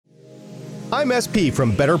I'm SP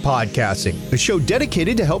from Better Podcasting, a show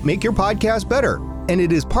dedicated to help make your podcast better. And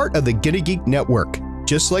it is part of the GonnaGeek Network,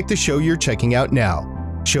 just like the show you're checking out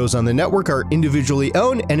now. Shows on the network are individually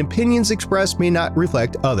owned, and opinions expressed may not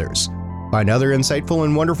reflect others. Find other insightful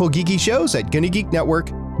and wonderful geeky shows at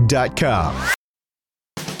GonnaGeekNetwork.com.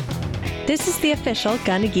 This is the official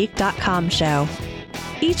GonnaGeek.com show.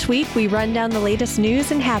 Each week, we run down the latest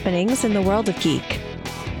news and happenings in the world of geek.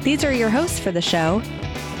 These are your hosts for the show,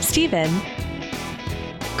 Steven,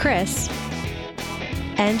 Chris,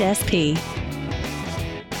 and SP.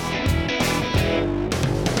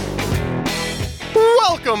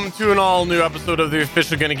 Welcome to an all-new episode of the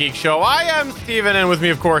official GonnaGeek show. I am Steven, and with me,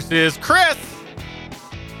 of course, is Chris.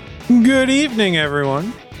 Good evening,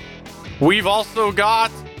 everyone. We've also got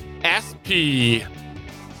SP.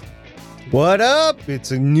 What up? It's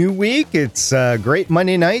a new week. It's a great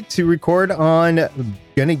Monday night to record on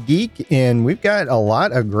GonnaGeek, and we've got a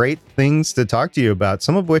lot of great things to talk to you about,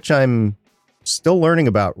 some of which I'm still learning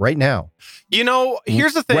about right now. You know,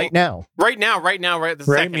 here's the thing. Right now. Right this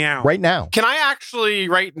second. Meow. Right now. Can I actually,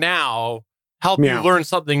 right now, help Meow. you learn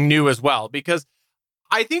something new as well? Because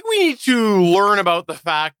I think we need to learn about the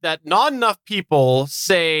fact that not enough people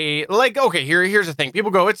say, like, okay, here's the thing.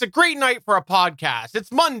 People go, it's a great night for a podcast.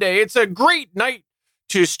 It's Monday. It's a great night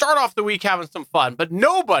to start off the week having some fun. But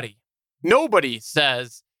nobody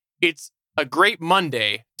says it's a great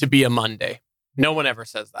Monday to be a Monday. No one ever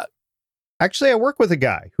says that. Actually, I work with a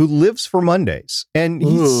guy who lives for Mondays, and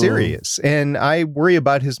he's serious, and I worry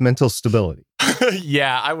about his mental stability.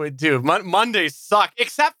 Yeah, I would too. Mondays suck,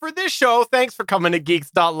 except for this show. Thanks for coming to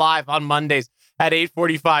Geeks.live on Mondays at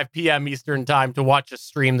 8:45 p.m. Eastern Time to watch us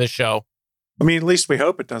stream the show. I mean, at least we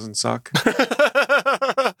hope it doesn't suck.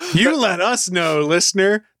 You let us know,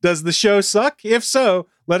 listener. Does the show suck? If so,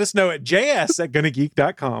 let us know at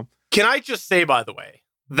js@GonnaGeek.com. Can I just say, by the way,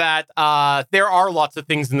 that there are lots of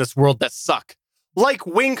things in this world that suck, like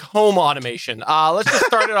Wink home automation. Let's just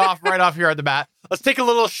start it off right off here at the bat. Let's take a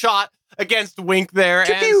little shot against Wink there.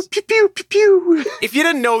 Pew, pew, pew, pew, pew, pew. If you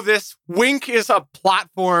didn't know this, Wink is a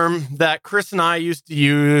platform that Chris and I used to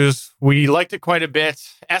use. We liked it quite a bit.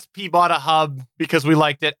 SP bought a hub because we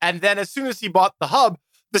liked it. And then as soon as he bought the hub,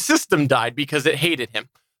 the system died because it hated him.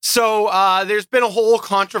 So there's been a whole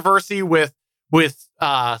controversy with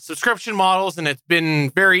subscription models, and it's been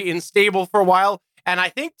very unstable for a while. And I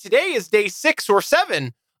think today is day 6 or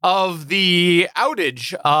 7 of the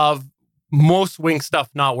outage of most Wink stuff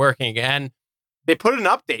not working. And they put an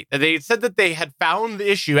update. They said that they had found the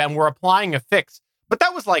issue and were applying a fix. But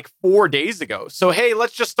that was like 4 days ago. So, hey,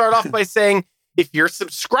 let's just start off by saying, if you're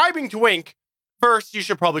subscribing to Wink, first, you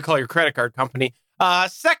should probably call your credit card company.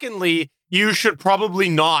 Secondly, you should probably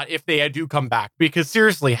not if they do come back. Because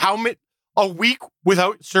seriously, a week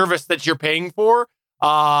without service that you're paying for,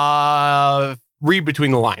 read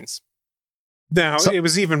between the lines. Now, it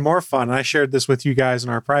was even more fun. I shared this with you guys in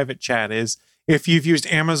our private chat, is if you've used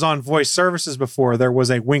Amazon Voice Services before, there was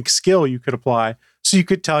a Wink skill you could apply. So you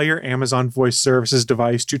could tell your Amazon Voice Services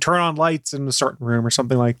device to turn on lights in a certain room or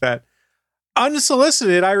something like that.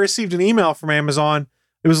 Unsolicited, I received an email from Amazon.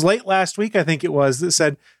 It was late last week, I think it was, that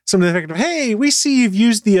said something to the effect of, hey, we see you've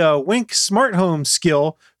used the Wink Smart Home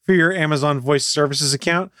skill for your Amazon Voice Services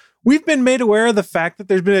account. We've been made aware of the fact that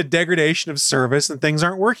there's been a degradation of service and things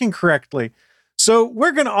aren't working correctly. So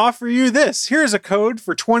we're going to offer you this. Here's a code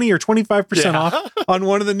for 20 or 25% off on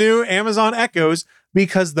one of the new Amazon Echoes,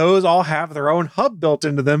 because those all have their own hub built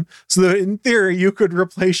into them. So that in theory, you could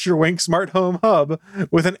replace your Wink Smart Home hub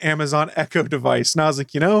with an Amazon Echo device. And I was like,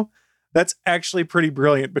 that's actually pretty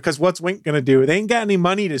brilliant, because what's Wink going to do? They ain't got any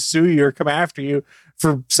money to sue you or come after you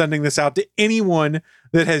for sending this out to anyone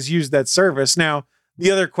that has used that service. Now, the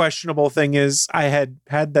other questionable thing is I had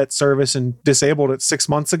that service and disabled it 6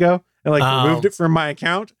 months ago and removed it from my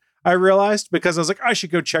account. I realized, because I was like, I should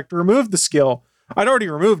go check to remove the skill. I'd already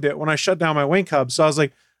removed it when I shut down my Wink hub. So I was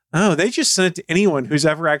like, oh, they just sent it to anyone who's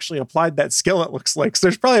ever actually applied that skill, it looks like. So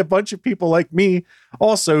there's probably a bunch of people like me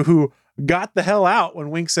also who got the hell out when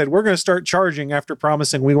Wink said, we're going to start charging, after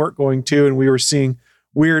promising we weren't going to. And we were seeing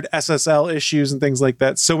weird SSL issues and things like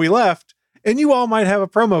that. So we left. And you all might have a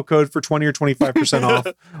promo code for 20 or 25% off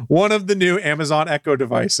one of the new Amazon Echo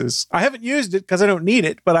devices. I haven't used it because I don't need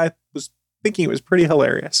it, but I was thinking it was pretty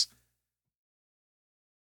hilarious.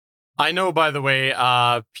 I know, by the way,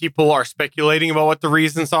 people are speculating about what the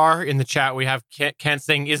reasons are. In the chat, we have Ken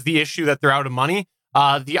saying, is the issue that they're out of money?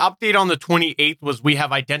 The update on the 28th was, we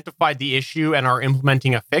have identified the issue and are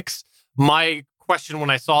implementing a fix. My question when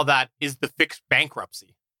I saw that, is the fix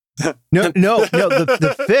bankruptcy? No.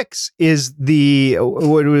 The fix is the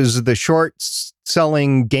short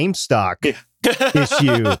selling GameStop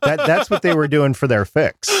issue. That's what they were doing for their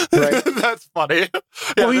fix, right? That's funny.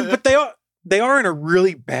 Well, but they are in a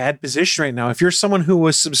really bad position right now. If you're someone who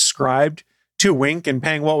was subscribed to Wink and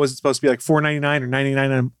paying, what was it supposed to be, like $4.99 or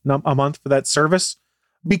 $99 a month for that service,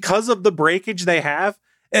 because of the breakage they have,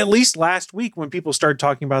 at least last week when people started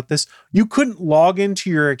talking about this, you couldn't log into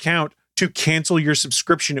your account to cancel your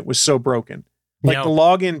subscription. It was so broken. Like the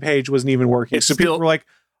login page wasn't even working. So people were like,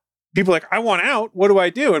 I want out. What do I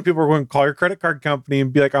do? And people were going to call your credit card company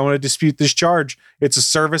and be like, I want to dispute this charge. It's a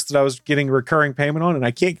service that I was getting a recurring payment on, and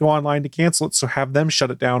I can't go online to cancel it. So have them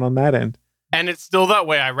shut it down on that end. And it's still that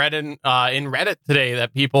way. I read in Reddit today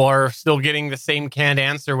that people are still getting the same canned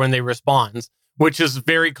answer when they respond, which is a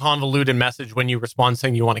very convoluted message when you respond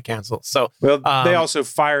saying you want to cancel. So, they also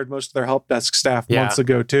fired most of their help desk staff months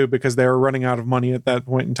ago too, because they were running out of money at that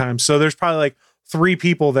point in time. So there's probably like 3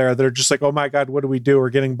 people there that are just like, oh my God, what do we do? We're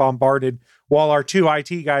getting bombarded, while our 2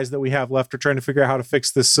 IT guys that we have left are trying to figure out how to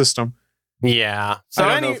fix this system. Yeah. So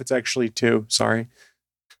I don't know if it's actually 2. Sorry.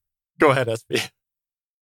 Go ahead, SB.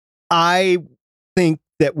 I think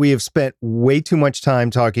that we have spent way too much time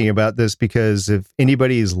talking about this, because if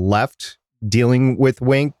anybody is left dealing with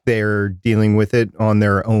Wink, they're dealing with it on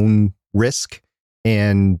their own risk,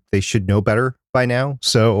 and they should know better by now.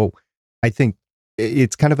 So I think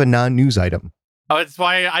it's kind of a non-news item. Oh, it's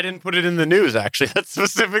why I didn't put it in the news, actually. That's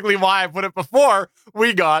specifically why I put it before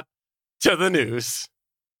we got to the news.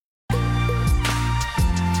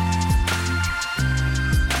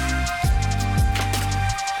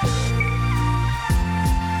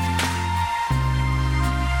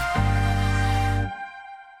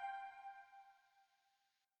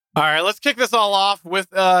 All right, let's kick this all off with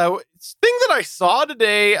a thing that I saw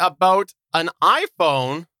today about an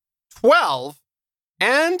iPhone 12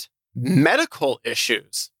 and medical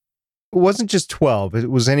issues. It wasn't just 12.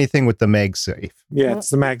 It was anything with the MagSafe. Yeah, it's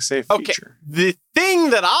the MagSafe feature. The thing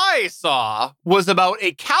that I saw was about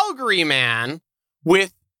a Calgary man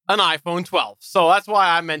with an iPhone 12. So that's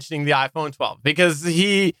why I'm mentioning the iPhone 12, because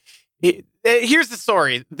here's the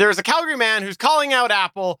story. There's a Calgary man who's calling out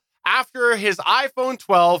Apple after his iPhone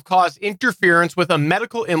 12 caused interference with a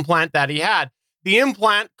medical implant that he had. The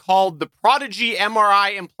implant, called the Prodigy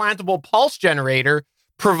MRI Implantable Pulse Generator,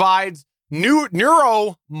 provides new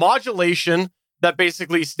neuromodulation that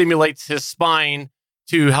basically stimulates his spine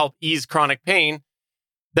to help ease chronic pain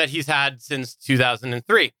that he's had since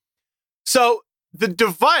 2003. So the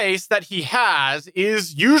device that he has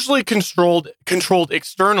is usually controlled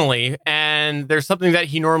externally, and there's something that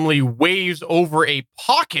he normally waves over a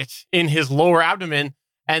pocket in his lower abdomen,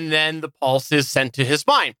 and then the pulse is sent to his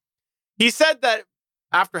spine. He said that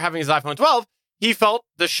after having his iPhone 12, he felt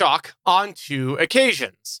the shock on 2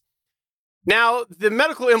 occasions. Now, the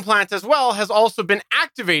medical implant as well has also been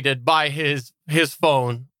activated by his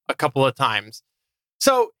phone a couple of times.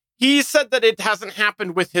 So he said that it hasn't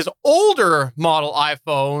happened with his older model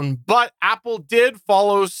iPhone, but Apple did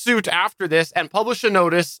follow suit after this and publish a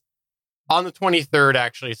notice on the 23rd,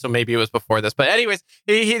 actually. So maybe it was before this. But anyways,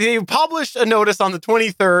 he published a notice on the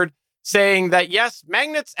 23rd saying that, yes,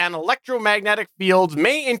 magnets and electromagnetic fields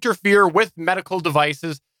may interfere with medical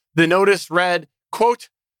devices. The notice read, quote,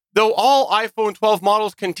 "Though all iPhone 12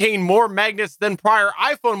 models contain more magnets than prior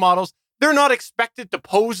iPhone models, they're not expected to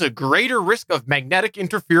pose a greater risk of magnetic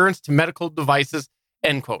interference to medical devices,"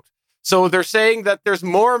 end quote. So they're saying that there's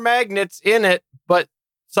more magnets in it, but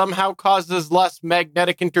somehow causes less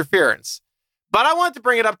magnetic interference. But I wanted to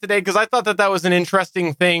bring it up today because I thought that was an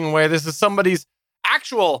interesting thing, where this is somebody's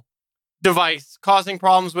actual device causing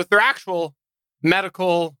problems with their actual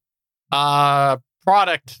medical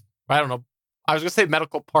product. I don't know. I was going to say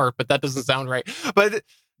medical part, but that doesn't sound right. But it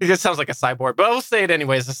just sounds like a cyborg. But I will say it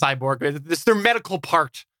anyways, a cyborg. It's their medical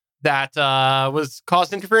part that was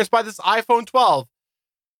caused interference by this iPhone 12.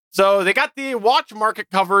 So they got the watch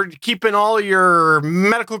market covered, keeping all your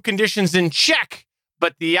medical conditions in check.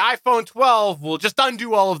 But the iPhone 12 will just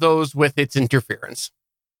undo all of those with its interference.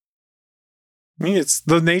 I mean, it's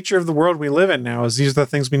the nature of the world we live in now. Is these are the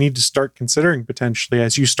things we need to start considering potentially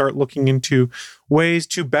as you start looking into ways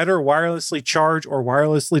to better wirelessly charge or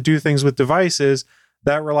wirelessly do things with devices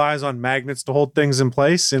that relies on magnets to hold things in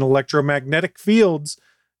place and electromagnetic fields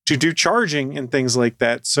to do charging and things like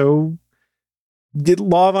that. So the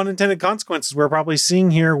law of unintended consequences we're probably seeing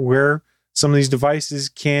here, where some of these devices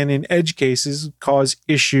can, in edge cases, cause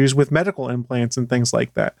issues with medical implants and things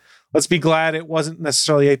like that. Let's be glad it wasn't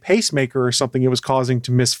necessarily a pacemaker or something it was causing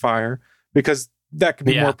to misfire, because that could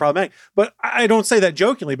be more problematic. But I don't say that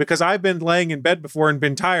jokingly, because I've been laying in bed before and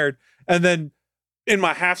been tired, and then in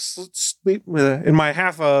my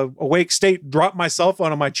awake state, dropped my cell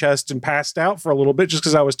phone on my chest and passed out for a little bit just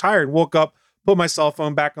because I was tired. Woke up, put my cell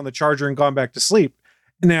phone back on the charger and gone back to sleep.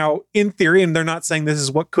 Now, in theory, and they're not saying this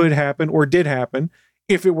is what could happen or did happen,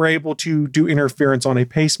 if it were able to do interference on a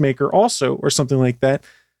pacemaker also, or something like that,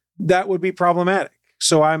 that would be problematic.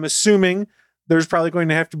 So I'm assuming there's probably going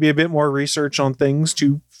to have to be a bit more research on things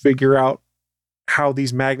to figure out how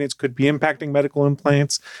these magnets could be impacting medical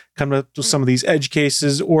implants, come up with some of these edge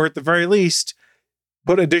cases, or at the very least,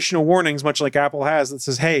 put additional warnings, much like Apple has, that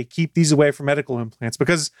says, hey, keep these away from medical implants.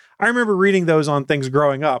 Because I remember reading those on things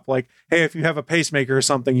growing up, like, hey, if you have a pacemaker or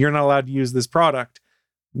something, you're not allowed to use this product.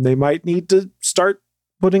 They might need to start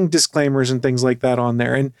putting disclaimers and things like that on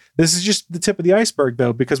there. And this is just the tip of the iceberg,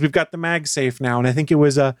 though, because we've got the MagSafe now. And I think it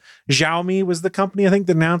was Xiaomi was the company, I think,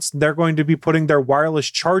 that announced they're going to be putting their wireless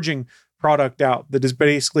charging product out that is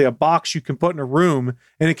basically a box you can put in a room,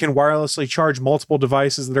 and it can wirelessly charge multiple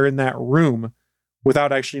devices that are in that room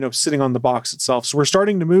without actually, sitting on the box itself. So we're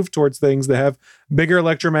starting to move towards things that have bigger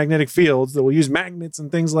electromagnetic fields that will use magnets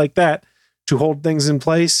and things like that to hold things in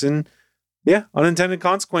place. And yeah, unintended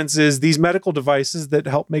consequences, these medical devices that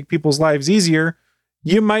help make people's lives easier,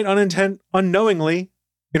 you might unknowingly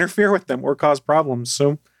interfere with them or cause problems.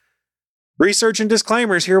 So research and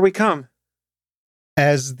disclaimers, here we come.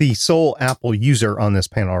 As the sole Apple user on this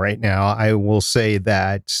panel right now, I will say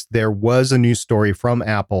that there was a news story from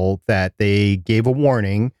Apple that they gave a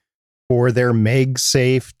warning for their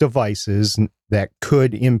MagSafe devices that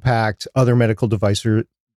could impact other medical devices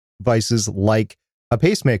like a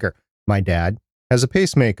pacemaker. My dad has a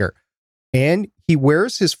pacemaker, and he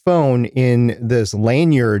wears his phone in this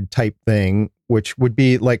lanyard type thing, which would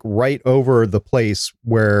be like right over the place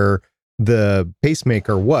where the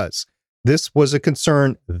pacemaker was. This was a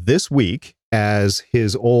concern this week as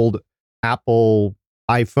his old Apple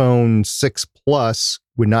iPhone 6 Plus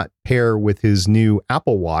would not pair with his new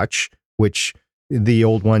Apple Watch, which the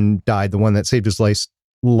old one died, the one that saved his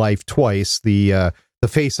life twice. The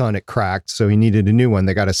face on it cracked, so he needed a new one.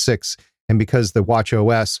 They got a 6, and because the Watch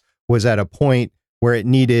OS was at a point where it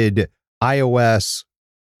needed iOS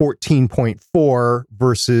 14.4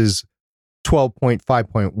 versus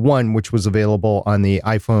 12.5.1, which was available on the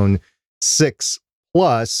iPhone 6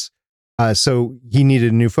 Plus. So he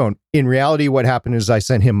needed a new phone. In reality, what happened is I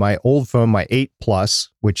sent him my old phone, my 8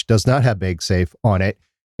 Plus, which does not have MagSafe on it.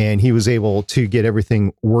 And he was able to get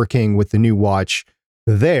everything working with the new watch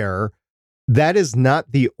there. That is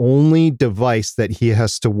not the only device that he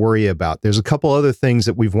has to worry about. There's a couple other things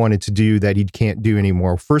that we've wanted to do that he can't do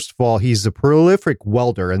anymore. First of all, he's a prolific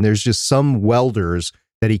welder, and there's just some welders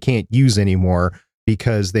that he can't use anymore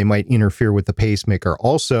because they might interfere with the pacemaker.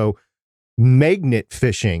 Also, magnet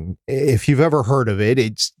fishing, if you've ever heard of it,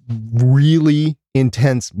 it's really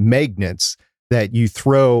intense magnets that you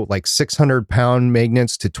throw, like 600-pound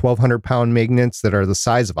magnets to 1,200-pound magnets that are the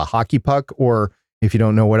size of a hockey puck. Or if you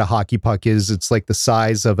don't know what a hockey puck is, it's like the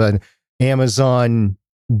size of an Amazon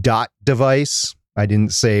dot device. I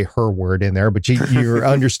didn't say her word in there, but you're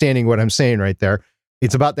understanding what I'm saying right there.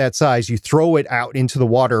 It's about that size. You throw it out into the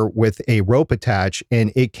water with a rope attached,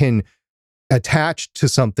 and it can attach to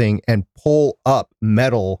something and pull up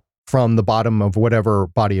metal from the bottom of whatever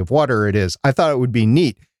body of water it is. I thought it would be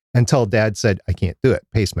neat until Dad said, I can't do it.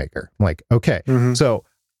 Pacemaker. I'm like, okay. Mm-hmm. So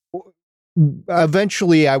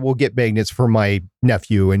eventually I will get magnets for my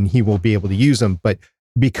nephew and he will be able to use them. But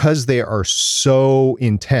because they are so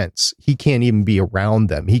intense, he can't even be around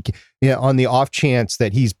them. On the off chance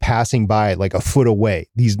that he's passing by like a foot away,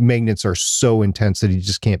 these magnets are so intense that he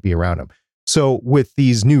just can't be around them. So with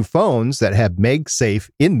these new phones that have MagSafe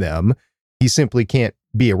in them, he simply can't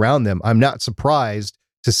be around them. I'm not surprised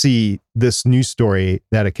to see this news story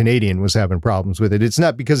that a Canadian was having problems with it. It's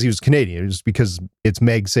not because he was Canadian. It's because it's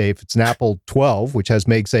MagSafe. It's an Apple 12, which has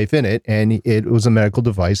MagSafe in it, and it was a medical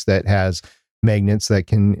device that has magnets that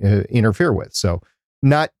can interfere with. So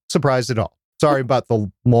not surprised at all. Sorry about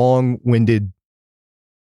the long-winded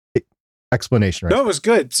explanation. Right? No, it was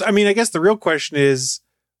good. So, I mean, I guess the real question is,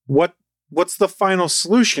 what's the final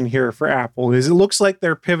solution here for Apple? It looks like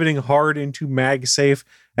they're pivoting hard into MagSafe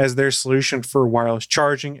as their solution for wireless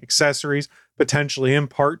charging accessories, potentially in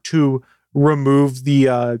part to remove the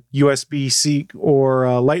USB-C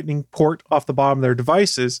or Lightning port off the bottom of their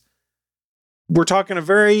devices. We're talking a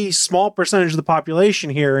very small percentage of the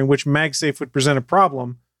population here in which MagSafe would present a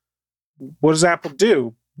problem. What does Apple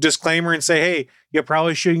do? Disclaimer and say, hey, you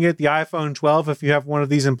probably shouldn't get the iPhone 12 if you have one of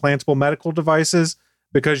these implantable medical devices,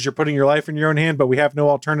 because you're putting your life in your own hand, but we have no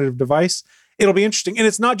alternative device. It'll be interesting. And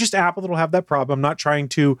it's not just Apple that'll have that problem. I'm not trying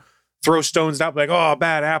to throw stones out like, oh,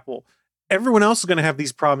 bad Apple. Everyone else is going to have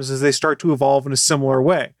these problems as they start to evolve in a similar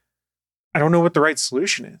way. I don't know what the right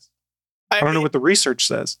solution is. I don't know what the research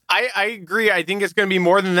says. I agree. I think it's going to be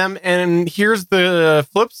more than them. And here's the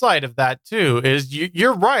flip side of that, too, is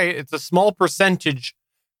you're right. It's a small percentage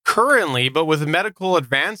currently, but with medical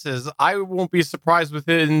advances, I won't be surprised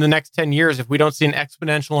within the next 10 years if we don't see an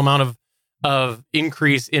exponential amount of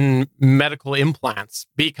increase in medical implants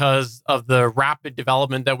because of the rapid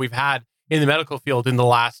development that we've had in the medical field in the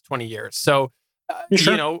last 20 years. So,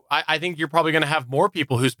 Sure. I think you're probably going to have more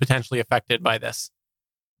people who's potentially affected by this.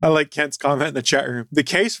 I like Kent's comment in the chat room. The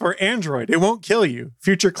case for Android, it won't kill you.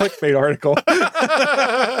 Future clickbait article.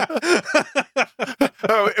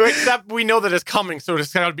 Except we know that it's coming, so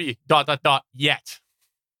it's going to be ... yet.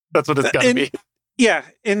 That's what it's going to be. Yeah,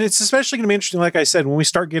 and it's especially going to be interesting, like I said, when we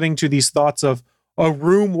start getting to these thoughts of a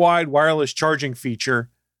room-wide wireless charging feature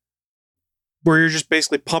where you're just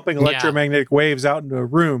basically pumping electromagnetic waves out into a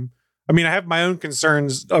room. I mean, I have my own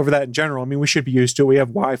concerns over that in general. I mean, we should be used to it. We have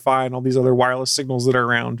Wi-Fi and all these other wireless signals that are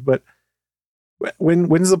around. But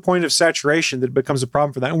when's the point of saturation that it becomes a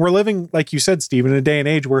problem for that? And we're living, like you said, Steve, in a day and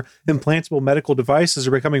age where implantable medical devices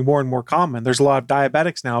are becoming more and more common. There's a lot of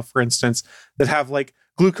diabetics now, for instance, that have like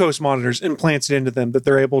glucose monitors implanted into them that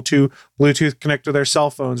they're able to Bluetooth connect to their cell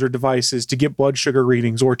phones or devices to get blood sugar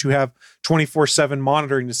readings or to have 24/7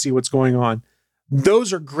 monitoring to see what's going on.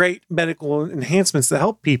 Those are great medical enhancements that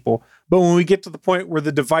help people. But when we get to the point where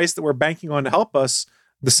the device that we're banking on to help us,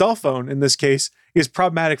 the cell phone in this case, is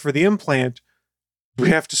problematic for the implant, we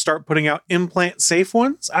have to start putting out implant safe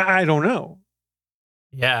ones? I don't know.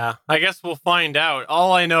 Yeah, I guess we'll find out.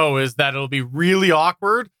 All I know is that it'll be really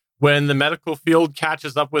awkward when the medical field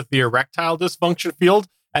catches up with the erectile dysfunction field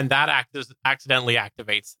and that accidentally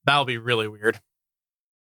activates. That'll be really weird.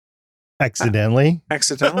 Accidentally?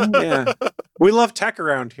 Accidentally? Yeah. We love tech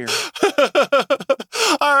around here.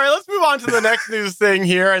 All right, let's move on to the next news thing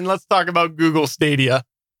here, and let's talk about Google Stadia.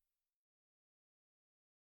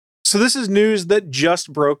 So this is news that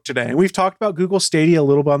just broke today. And we've talked about Google Stadia a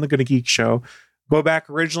little bit on the Gonna Geek show. Go back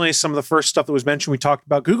originally, some of the first stuff that was mentioned, we talked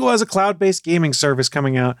about Google has a cloud-based gaming service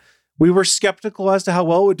coming out. We were skeptical as to how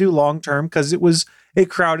well it would do long-term because it was a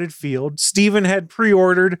crowded field. Steven had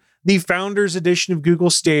pre-ordered the Founders Edition of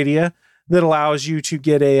Google Stadia that allows you to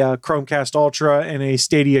get a Chromecast Ultra and a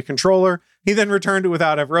Stadia controller. He then returned it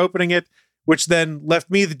without ever opening it, which then left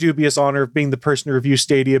me the dubious honor of being the person to review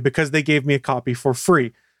Stadia because they gave me a copy for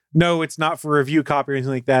free. No, it's not for review copy or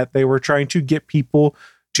anything like that. They were trying to get people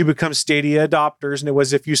to become Stadia adopters, and it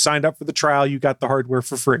was if you signed up for the trial, you got the hardware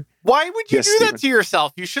for free. Why would you do Steven. that to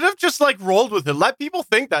yourself? You should have just rolled with it. Let people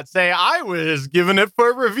think that. Say I was giving it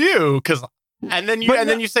for a review, and then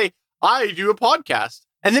you say I do a podcast,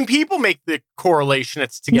 and then people make the correlation.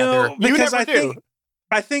 It's together. No, because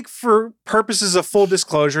I think for purposes of full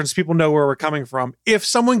disclosure, and so people know where we're coming from, if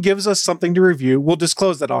someone gives us something to review, we'll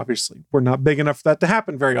disclose that, obviously. We're not big enough for that to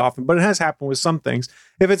happen very often, but it has happened with some things.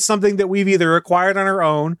 If it's something that we've either acquired on our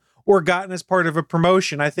own or gotten as part of a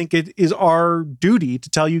promotion, I think it is our duty to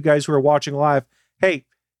tell you guys who are watching live, hey,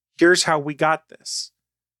 here's how we got this.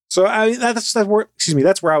 So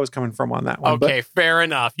that's where I was coming from on that one. Okay, fair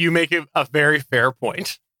enough. You make a very fair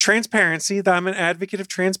point. Transparency, that I'm an advocate of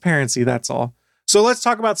transparency, that's all. So let's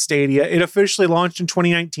talk about Stadia. It officially launched in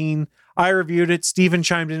 2019. I reviewed it. Steven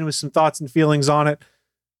chimed in with some thoughts and feelings on it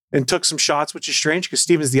and took some shots, which is strange because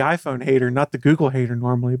Steven's the iPhone hater, not the Google hater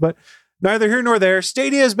normally. But neither here nor there.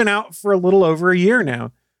 Stadia has been out for a little over a year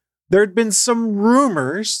now. There had been some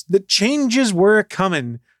rumors that changes were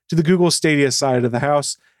coming to the Google Stadia side of the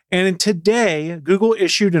house. And today, Google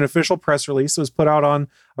issued an official press release that was put out on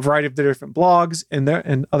a variety of the different blogs,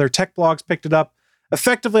 and other tech blogs picked it up.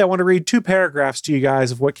 Effectively, I want to read 2 paragraphs to you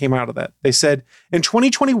guys of what came out of that. They said, in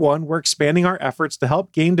 2021, we're expanding our efforts to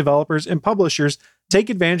help game developers and publishers take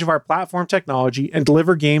advantage of our platform technology and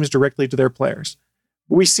deliver games directly to their players.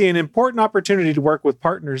 We see an important opportunity to work with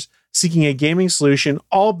partners seeking a gaming solution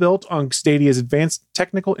all built on Stadia's advanced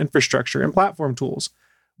technical infrastructure and platform tools.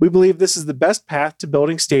 We believe this is the best path to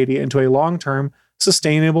building Stadia into a long-term,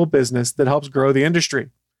 sustainable business that helps grow the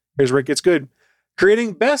industry. Here's where it gets good.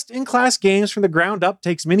 Creating best-in-class games from the ground up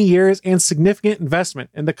takes many years and significant investment,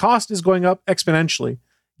 and the cost is going up exponentially.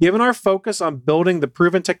 Given our focus on building the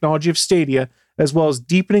proven technology of Stadia, as well as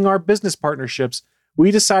deepening our business partnerships,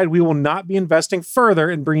 we decide we will not be investing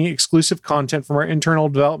further in bringing exclusive content from our internal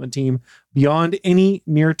development team beyond any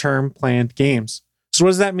near-term planned games. So what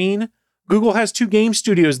does that mean? Google has 2 game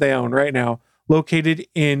studios they own right now, located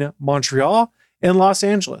in Montreal and Los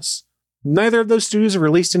Angeles. Neither of those studios have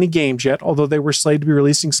released any games yet, although they were slated to be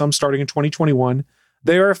releasing some starting in 2021.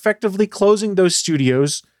 They are effectively closing those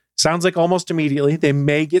studios. Sounds like almost immediately. They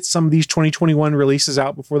may get some of these 2021 releases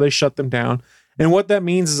out before they shut them down. And what that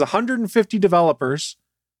means is 150 developers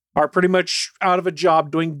are pretty much out of a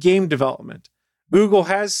job doing game development. Google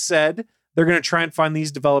has said they're going to try and find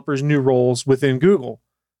these developers new roles within Google.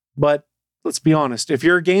 But let's be honest, if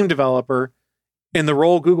you're a game developer and the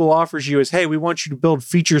role Google offers you is, hey, we want you to build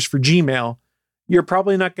features for Gmail, you're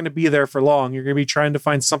probably not going to be there for long. You're going to be trying to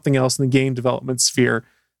find something else in the game development sphere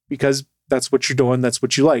because that's what you're doing. That's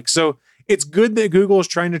what you like. So it's good that Google is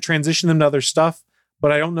trying to transition them to other stuff,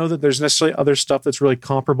 but I don't know that there's necessarily other stuff that's really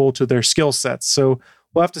comparable to their skill sets. So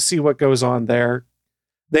we'll have to see what goes on there.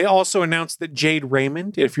 They also announced that Jade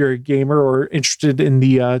Raymond, if you're a gamer or interested in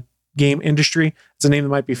the game industry, it's a name that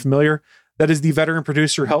might be familiar. That is the veteran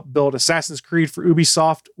producer who helped build Assassin's Creed for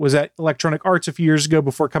Ubisoft, was at Electronic Arts a few years ago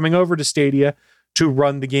before coming over to Stadia to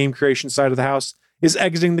run the game creation side of the house, is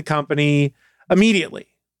exiting the company immediately.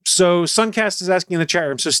 So Suncast is asking in the chat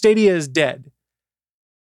room, so Stadia is dead.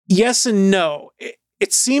 Yes and no.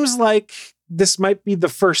 It seems like this might be the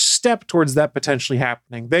first step towards that potentially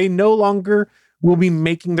happening. They no longer will be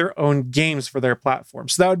making their own games for their platform.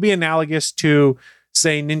 So that would be analogous to,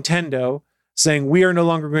 say, Nintendo saying we are no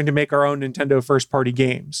longer going to make our own Nintendo first-party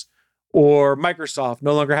games, or Microsoft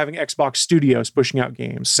no longer having Xbox Studios pushing out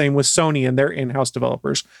games. Same with Sony and their in-house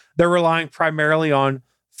developers. They're relying primarily on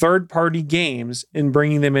third-party games and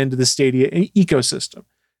bringing them into the Stadia ecosystem.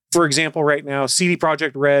 For example, right now, CD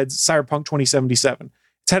Projekt Red's Cyberpunk 2077.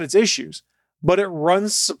 It's had its issues, but it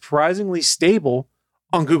runs surprisingly stable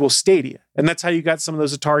on Google Stadia. And that's how you got some of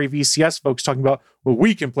those Atari VCS folks talking about, well,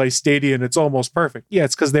 we can play Stadia and it's almost perfect. Yeah,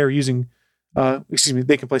 it's because they're using,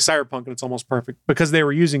 they can play Cyberpunk and it's almost perfect because they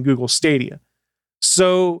were using Google Stadia.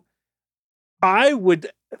 So I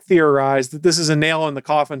would theorize that this is a nail in the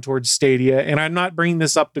coffin towards Stadia. And I'm not bringing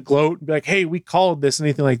this up to gloat and be like, hey, we called this,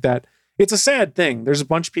 anything like that. It's a sad thing. There's a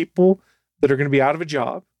bunch of people that are going to be out of a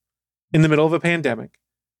job in the middle of a pandemic.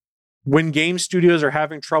 When game studios are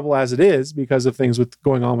having trouble as it is because of things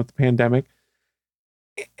going on with the pandemic.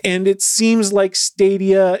 And it seems like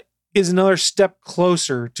Stadia is another step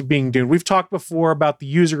closer to being doomed. We've talked before about the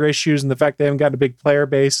user issues and the fact they haven't got a big player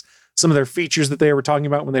base. Some of their features that they were talking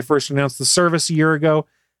about when they first announced the service a year ago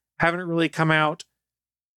haven't really come out.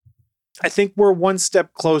 I think we're one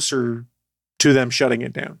step closer to them shutting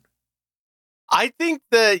it down. I think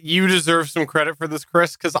that you deserve some credit for this,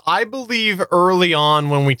 Chris, because I believe early on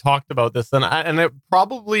when we talked about this, and it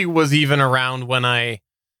probably was even around when I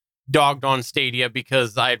dogged on Stadia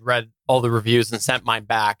because I had read all the reviews and sent mine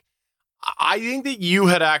back. I think that you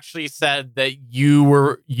had actually said that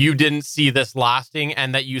you didn't see this lasting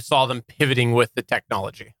and that you saw them pivoting with the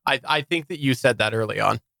technology. I think that you said that early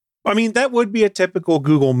on. I mean, that would be a typical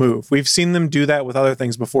Google move. We've seen them do that with other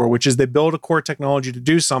things before, which is they build a core technology to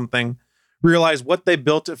do something, realize what they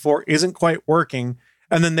built it for isn't quite working,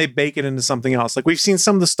 and then they bake it into something else. Like we've seen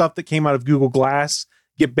some of the stuff that came out of Google Glass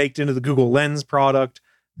get baked into the Google Lens product,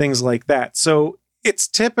 things like that. So it's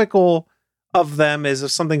typical of them is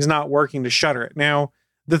if something's not working to shutter it. Now,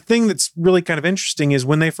 the thing that's really kind of interesting is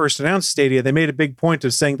when they first announced Stadia, they made a big point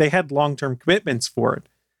of saying they had long-term commitments for it.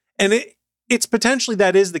 And it's potentially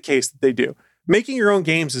that is the case that they do. Making your own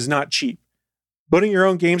games is not cheap. Putting your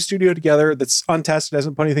own game studio together that's untested,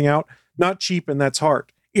 hasn't put anything out, not cheap, and that's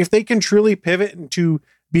hard. If they can truly pivot into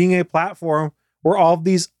being a platform where all of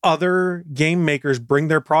these other game makers bring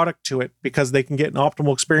their product to it because they can get an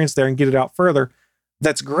optimal experience there and get it out further,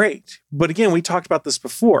 that's great. But again, we talked about this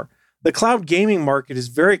before. The cloud gaming market is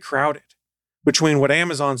very crowded between what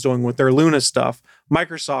Amazon's doing with their Luna stuff,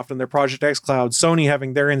 Microsoft and their Project X Cloud, Sony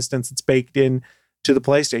having their instance that's baked in to the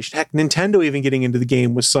PlayStation. Heck, Nintendo even getting into the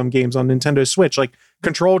game with some games on Nintendo Switch. Like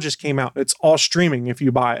Control just came out. It's all streaming if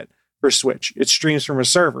you buy it for Switch. It streams from a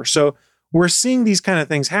server. So we're seeing these kind of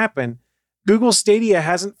things happen. Google Stadia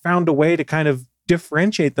hasn't found a way to kind of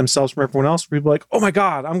differentiate themselves from everyone else. People are like, oh my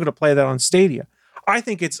God, I'm going to play that on Stadia. I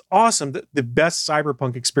think it's awesome that the best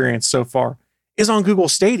Cyberpunk experience so far is on Google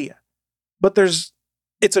Stadia. But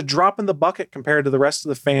it's a drop in the bucket compared to the rest of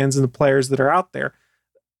the fans and the players that are out there.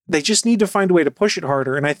 They just need to find a way to push it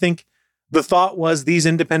harder. And I think the thought was these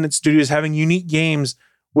independent studios having unique games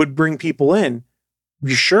would bring people in.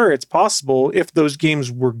 Sure, it's possible if those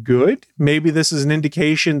games were good. Maybe this is an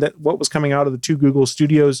indication that what was coming out of the two Google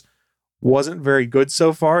studios wasn't very good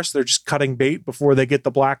so far. So they're just cutting bait before they get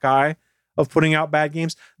the black eye of putting out bad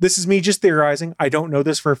games. This is me just theorizing. I don't know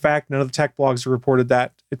this for a fact. None of the tech blogs have reported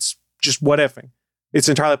that. It's just what ifing. It's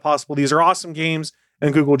entirely possible. These are awesome games.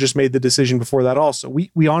 And Google just made the decision before that also.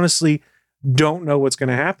 We honestly don't know what's going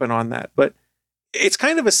to happen on that. But it's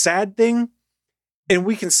kind of a sad thing. And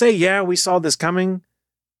we can say, yeah, we saw this coming.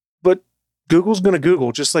 But Google's going to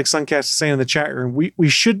Google, just like Suncast is saying in the chat room. We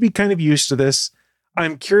should be kind of used to this.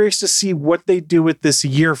 I'm curious to see what they do with this a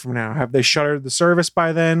year from now. Have they shuttered the service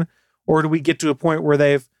by then? Or do we get to a point where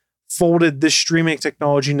they've folded this streaming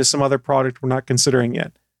technology into some other product we're not considering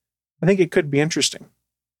yet? I think it could be interesting.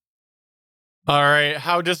 All right.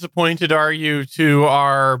 How disappointed are you to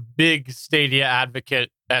our big Stadia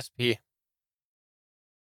advocate, SP?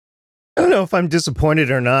 I don't know if I'm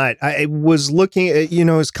disappointed or not. I was looking at,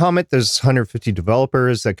 his comment, there's 150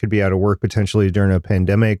 developers that could be out of work potentially during a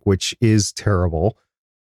pandemic, which is terrible.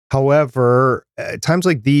 However, at times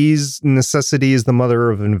like these, necessity is the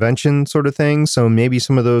mother of invention sort of thing. So maybe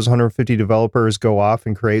some of those 150 developers go off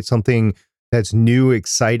and create something that's new,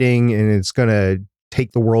 exciting, and it's going to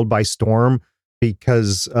take the world by storm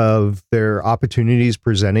because of their opportunities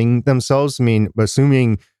presenting themselves. I mean,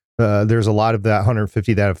 assuming there's a lot of that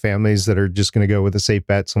 150 that have families that are just going to go with a safe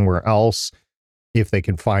bet somewhere else if they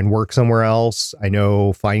can find work somewhere else. I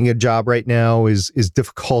know finding a job right now is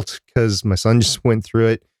difficult because my son just went through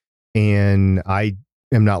it, and I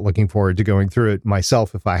am not looking forward to going through it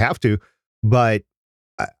myself if I have to. But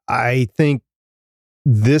I think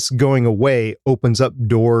this going away opens up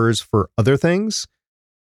doors for other things.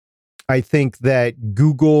 I think that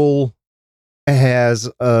Google has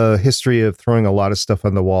a history of throwing a lot of stuff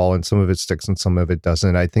on the wall, and some of it sticks and some of it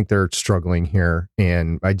doesn't. I think they're struggling here,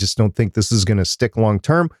 and I just don't think this is going to stick long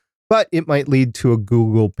term, but it might lead to a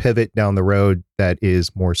Google pivot down the road that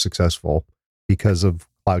is more successful because of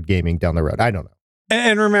cloud gaming down the road. I don't know.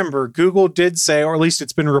 And remember, Google did say, or at least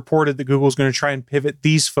it's been reported, that Google's going to try and pivot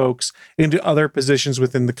these folks into other positions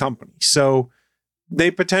within the company. So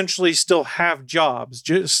they potentially still have jobs,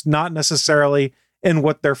 just not necessarily in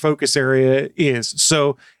what their focus area is.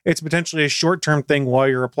 So it's potentially a short-term thing while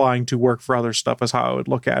you're applying to work for other stuff, is how I would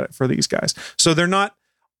look at it for these guys. So they're not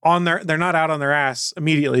out on their ass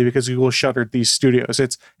immediately because Google shuttered these studios.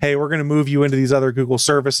 It's, hey, we're going to move you into these other Google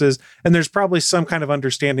services. And there's probably some kind of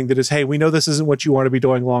understanding that is, hey, we know this isn't what you want to be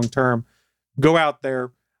doing long-term. Go out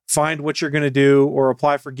there, find what you're going to do, or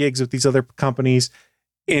apply for gigs with these other companies.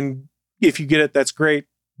 And if you get it, that's great.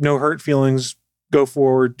 No hurt feelings. Go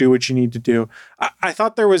forward, do what you need to do. I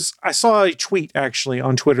saw a tweet actually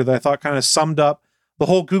on Twitter that I thought kind of summed up the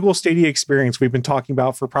whole Google Stadia experience we've been talking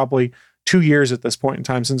about for probably 2 years at this point in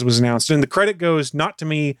time since it was announced. And the credit goes not to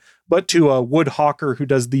me, but to Wood Hawker, who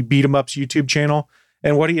does the Beat 'em Ups YouTube channel.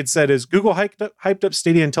 And what he had said is Google hyped up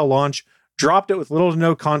Stadia until launch, dropped it with little to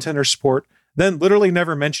no content or support, then literally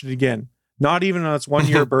never mentioned it again, not even on its 1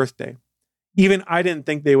 year birthday. Even I didn't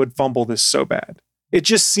think they would fumble this so bad. It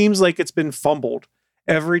just seems like it's been fumbled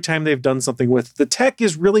every time they've done something with it. The tech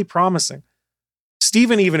is really promising.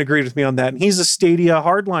 Steven even agreed with me on that, and he's a Stadia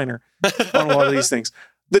hardliner on a lot of these things.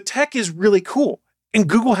 The tech is really cool, and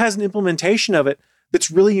Google has an implementation of it that's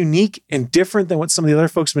really unique and different than what some of the other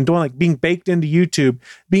folks have been doing, like being baked into YouTube,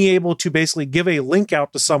 being able to basically give a link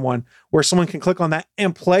out to someone where someone can click on that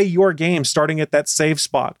and play your game starting at that save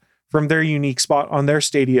spot from their unique spot on their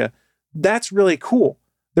Stadia. That's really cool.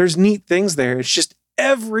 There's neat things there. It's just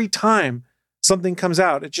every time something comes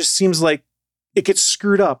out, it just seems like it gets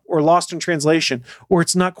screwed up or lost in translation, or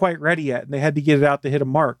it's not quite ready yet and they had to get it out to hit a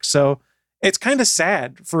mark. So it's kind of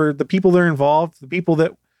sad for the people that are involved, the people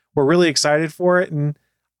that were really excited for it. And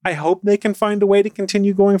I hope they can find a way to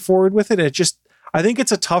continue going forward with it. I think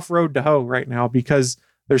it's a tough road to hoe right now because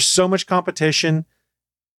there's so much competition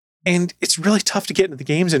and it's really tough to get into the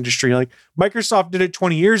games industry. Like Microsoft did it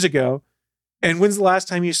 20 years ago. And when's the last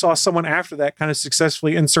time you saw someone after that kind of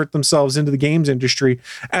successfully insert themselves into the games industry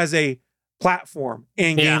as a platform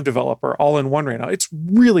and game developer all in one right now? It's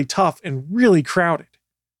really tough and really crowded.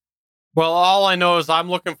 Well, all I know is I'm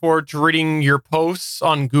looking forward to reading your posts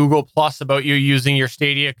on Google Plus about you using your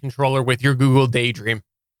Stadia controller with your Google Daydream.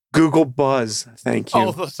 Google Buzz. Thank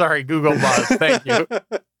you. Oh, sorry. Google Buzz. Thank you.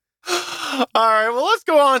 All right. Well, let's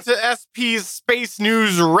go on to SP's Space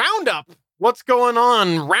News Roundup. What's going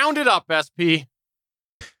on? Round it up, SP.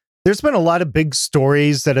 There's been a lot of big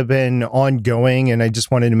stories that have been ongoing, and I just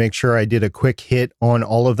wanted to make sure I did a quick hit on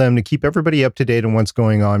all of them to keep everybody up to date on what's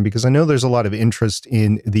going on, because I know there's a lot of interest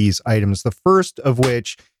in these items. The first of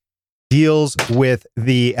which deals with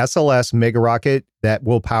the SLS mega rocket that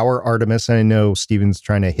will power Artemis. And I know Steven's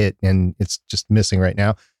trying to hit, and it's just missing right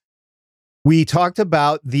now. We talked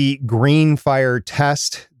about the green fire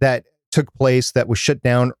test that took place that was shut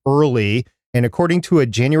down early. And according to a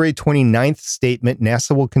January 29th statement,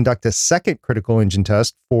 NASA will conduct a second critical engine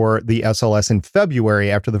test for the SLS in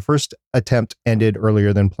February after the first attempt ended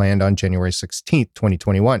earlier than planned on January 16th,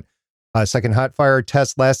 2021. A second hot fire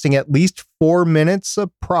test lasting at least 4 minutes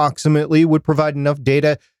approximately would provide enough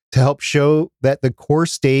data to help show that the core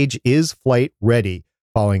stage is flight ready.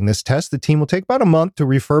 Following this test, the team will take about a month to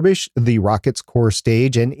refurbish the rocket's core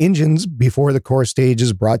stage and engines before the core stage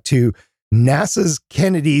is brought to NASA's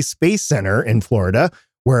Kennedy Space Center in Florida,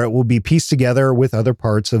 where it will be pieced together with other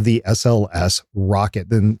parts of the SLS rocket.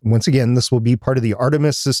 Then, once again, this will be part of the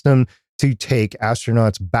Artemis system to take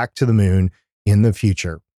astronauts back to the moon in the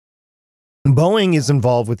future. Boeing is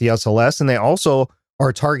involved with the SLS, and they also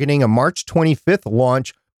are targeting a March 25th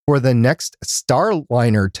launch for the next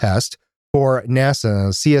Starliner test for NASA.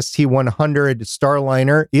 CST-100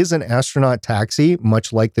 Starliner is an astronaut taxi,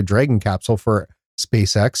 much like the Dragon capsule for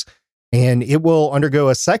SpaceX, and it will undergo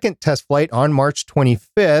a second test flight on March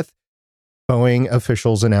 25th. Boeing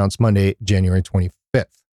officials announced Monday, January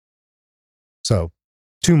 25th. So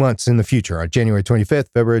 2 months in the future, on January 25th,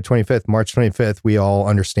 February 25th, March 25th, we all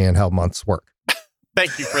understand how months work.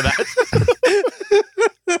 Thank you for that.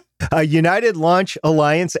 A United Launch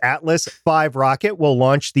Alliance Atlas V rocket will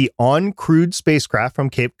launch the uncrewed spacecraft from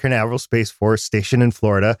Cape Canaveral Space Force Station in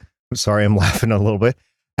Florida. I'm sorry, I'm laughing a little bit.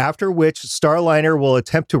 After which, Starliner will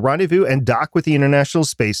attempt to rendezvous and dock with the International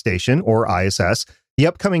Space Station, or ISS. The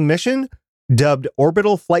upcoming mission, dubbed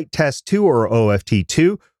Orbital Flight Test 2, or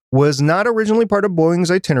OFT-2, was not originally part of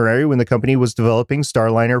Boeing's itinerary when the company was developing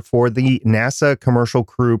Starliner for the NASA Commercial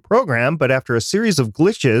Crew program, but after a series of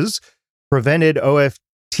glitches prevented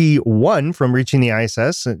OFT-1 from reaching the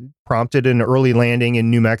ISS and prompted an early landing in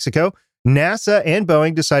New Mexico, NASA and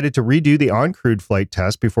Boeing decided to redo the uncrewed flight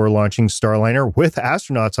test before launching Starliner with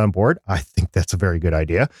astronauts on board. I think that's a very good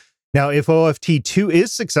idea. Now, if OFT-2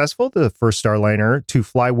 is successful, the first Starliner to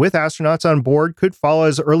fly with astronauts on board could follow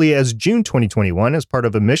as early as June 2021 as part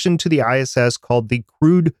of a mission to the ISS called the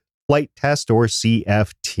Crewed Flight Test, or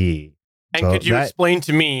CFT. And could you explain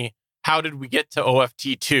to me, how did we get to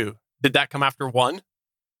OFT-2? Did that come after 1?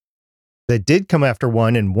 That did come after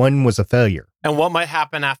 1, and 1 was a failure. And what might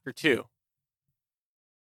happen after 2?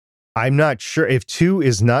 I'm not sure. If 2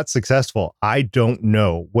 is not successful, I don't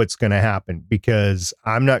know what's going to happen, because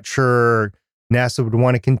I'm not sure NASA would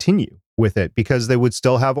want to continue with it, because they would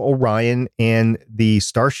still have Orion and the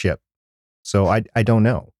Starship. So I don't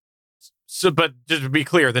know. So, but just to be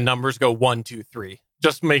clear, the numbers go 1, 2, 3.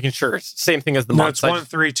 Just making sure. Same thing as the No, months. it's 1,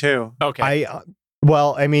 3, 2. Okay.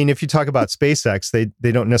 Well, I mean, if you talk about SpaceX,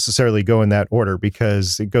 they don't necessarily go in that order,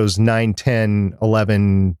 because it goes 9, 10,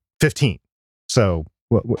 11, 15. So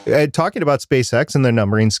talking about SpaceX and their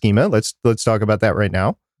numbering schema, let's talk about that right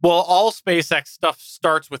now. Well, all SpaceX stuff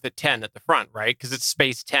starts with a 10 at the front, right? Because it's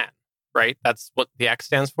Space 10, right? That's what the X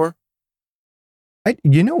stands for.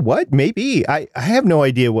 You know what? Maybe. I have no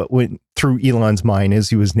idea what went through Elon's mind as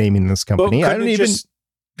he was naming this company. I don't even...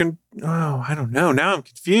 I don't know. Now I'm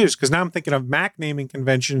confused, because now I'm thinking of Mac naming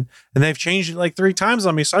convention, and they've changed it like 3 times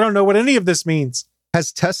on me, so I don't know what any of this means.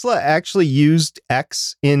 Has Tesla actually used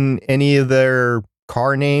X in any of their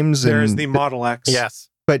car names? There's the Model X. Yes.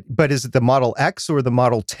 But is it the Model X or the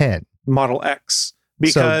Model 10? Model X.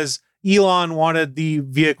 Because Elon wanted the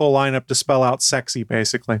vehicle lineup to spell out sexy,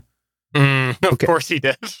 basically. Of course he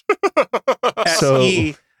did.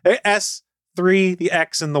 S-E, S3, the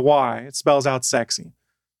X, and the Y. It spells out sexy.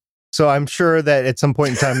 So I'm sure that at some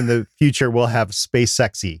point in time in the future, we'll have Space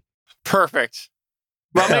Sexy. Perfect.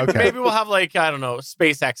 Well, maybe we'll have, like, I don't know,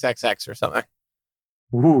 Space XXX or something.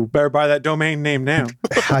 Ooh, better buy that domain name now.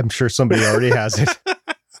 I'm sure somebody already has it.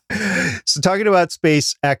 So talking about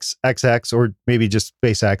Space XXX, or maybe just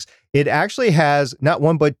SpaceX, it actually has not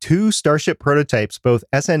one but 2 Starship prototypes, both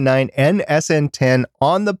SN9 and SN10,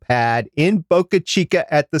 on the pad in Boca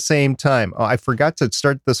Chica at the same time. Oh, I forgot to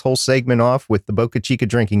start this whole segment off with the Boca Chica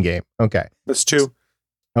drinking game. Okay. That's 2.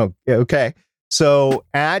 Oh, okay. So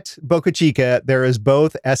at Boca Chica, there is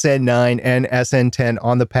both SN9 and SN10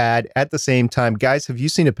 on the pad at the same time. Guys, have you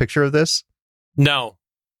seen a picture of this? No.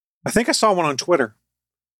 I think I saw one on Twitter.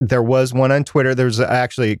 There was one on Twitter. There's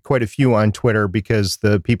actually quite a few on Twitter, because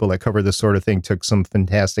the people that cover this sort of thing took some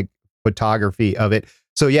fantastic photography of it.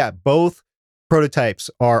 So yeah, both prototypes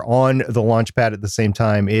are on the launch pad at the same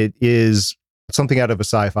time. It is something out of a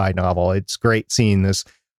sci-fi novel. It's great seeing this.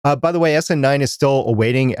 By the way, SN9 is still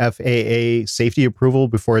awaiting FAA safety approval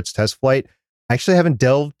before its test flight. I actually haven't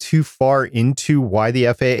delved too far into why the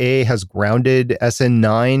FAA has grounded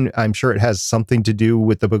SN9. I'm sure it has something to do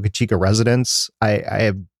with the Boca Chica residents. I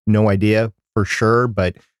have no idea for sure,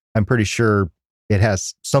 but I'm pretty sure it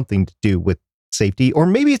has something to do with safety. Or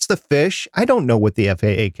maybe it's the fish. I don't know what the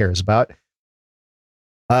FAA cares about.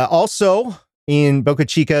 Also, in Boca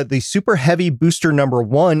Chica, the Super Heavy Booster number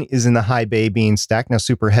 1 is in the high bay being stacked. Now,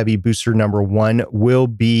 Super Heavy Booster number 1 will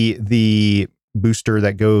be the booster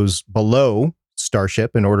that goes below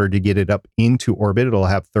Starship in order to get it up into orbit. It'll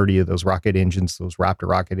have 30 of those rocket engines, those Raptor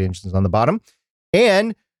rocket engines on the bottom.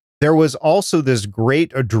 And there was also this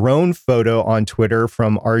great drone photo on Twitter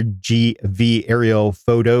from RGV Aerial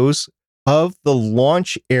Photos of the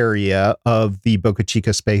launch area of the Boca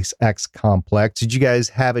Chica SpaceX complex. Did you guys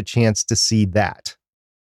have a chance to see that?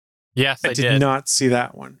 Yes, I did not see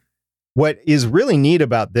that one. What is really neat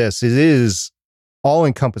about this is it is all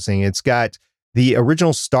encompassing. It's got the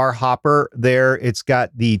original Star Hopper there. It's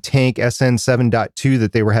got the tank SN 7.2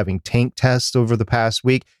 that they were having tank tests over the past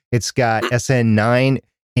week. It's got SN 9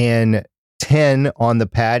 and 10 on the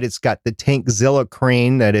pad. It's got the Tankzilla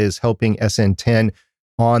crane that is helping SN 10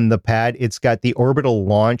 on the pad. It's got the orbital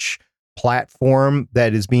launch platform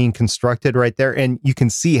that is being constructed right there. And you can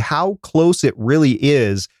see how close it really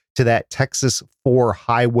is to that Texas 4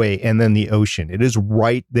 highway and then the ocean. It is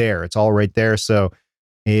right there. It's all right there. So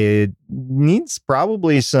it needs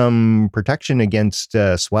probably some protection against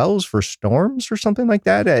swells for storms or something like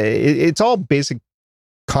that. It's all basic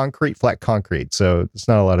concrete, flat concrete. So it's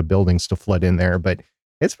not a lot of buildings to flood in there, but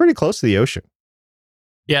it's pretty close to the ocean.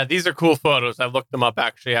 Yeah, these are cool photos. I looked them up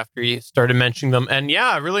actually after you started mentioning them. And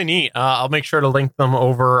yeah, really neat. I'll make sure to link them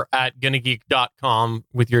over at GonnaGeek.com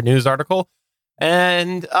with your news article.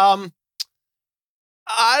 And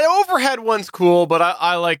overhead one's cool, but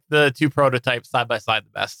I like the two prototypes side by side the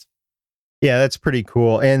best. Yeah, that's pretty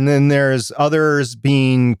cool. And then there's others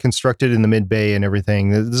being constructed in the mid bay and everything.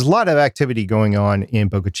 There's a lot of activity going on in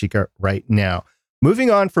Boca Chica right now. Moving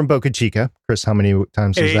on from Boca Chica, Chris, how many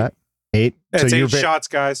times was that? 8. That's 8 shots,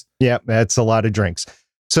 guys. Yeah, that's a lot of drinks.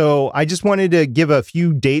 So I just wanted to give a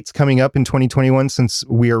few dates coming up in 2021 since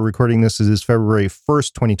we are recording this. This is February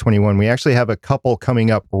 1st, 2021. We actually have a couple coming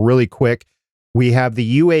up really quick. We have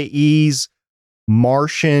the UAE's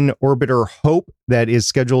Martian orbiter Hope that is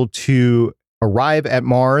scheduled to arrive at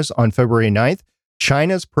Mars on February 9th.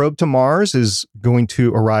 China's probe to Mars is going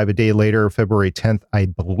to arrive a day later, February 10th, I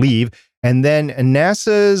believe. And then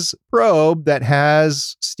NASA's probe that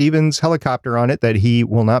has Stephen's helicopter on it that he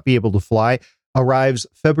will not be able to fly arrives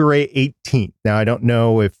February 18th. Now, I don't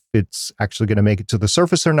know if it's actually going to make it to the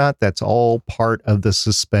surface or not. That's all part of the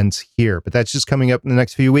suspense here, but that's just coming up in the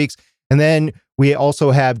next few weeks. And then we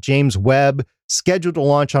also have James Webb scheduled to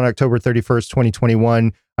launch on October 31st,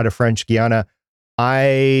 2021 out of French Guiana.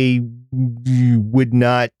 I would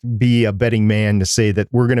not be a betting man to say that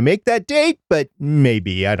we're going to make that date, but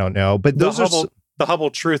maybe, I don't know. But the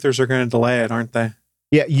Hubble truthers are going to delay it, aren't they?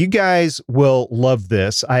 Yeah, you guys will love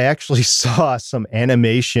this. I actually saw some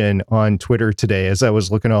animation on Twitter today as I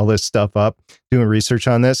was looking all this stuff up, doing research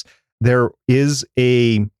on this. There is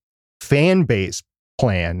a fan base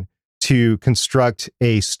plan to construct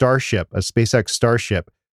a starship, a SpaceX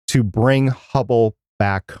starship, to bring Hubble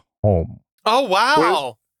back home. Oh,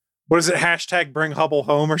 wow. What is it? Hashtag bring Hubble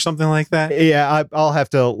home or something like that? Yeah, I'll have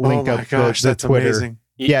to link up the Twitter. Amazing.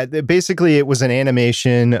 Yeah, basically it was an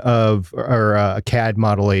animation of, or a CAD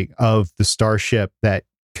modeling of the starship that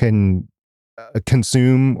can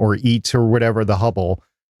consume or eat or whatever the Hubble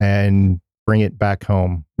and bring it back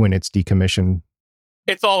home when it's decommissioned.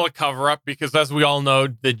 It's all a cover-up because, as we all know,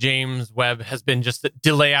 the James Webb has been just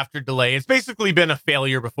delay after delay. It's basically been a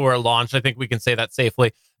failure before it launched. I think we can say that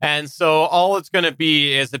safely. And so all it's going to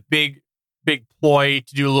be is a big ploy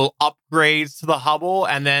to do little upgrades to the Hubble.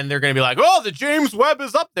 And then they're going to be like, oh, the James Webb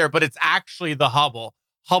is up there, but it's actually the Hubble.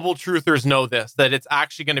 Hubble truthers know this, that it's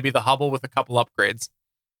actually going to be the Hubble with a couple upgrades.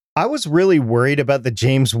 I was really worried about the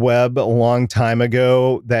James Webb a long time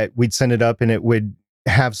ago that we'd send it up and it would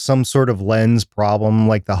have some sort of lens problem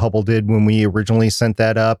like the Hubble did when we originally sent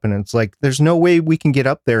that up. And it's like, there's no way we can get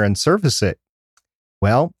up there and service it.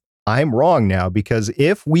 Well, I'm wrong now, because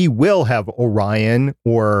if we will have Orion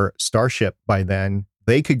or Starship by then,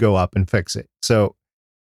 they could go up and fix it. So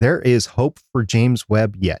there is hope for James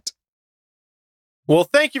Webb yet. Well,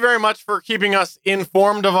 thank you very much for keeping us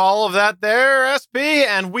informed of all of that there, SB.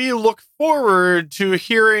 And we look forward to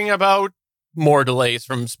hearing about more delays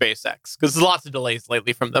from SpaceX, because there's lots of delays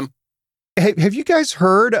lately from them. Have you guys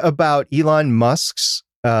heard about Elon Musk's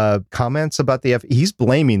comments about the He's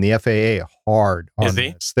blaming the FAA hard on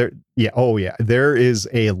this. There is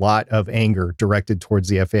a lot of anger directed towards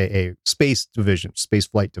the FAA space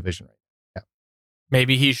flight division. Yeah.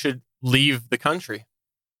 Maybe he should leave the country.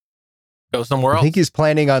 Go somewhere else. I think he's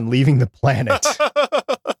planning on leaving the planet.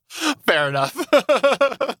 Fair enough.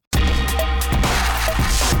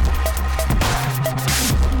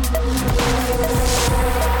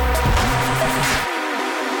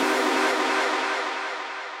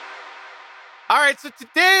 All right, so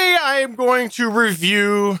today I am going to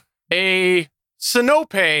review a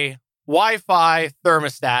Sinope Wi-Fi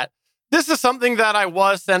thermostat. This is something that I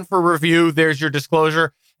was sent for review. There's your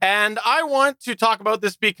disclosure. And I want to talk about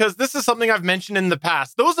this because this is something I've mentioned in the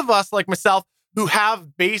past. Those of us like myself who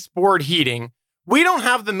have baseboard heating, we don't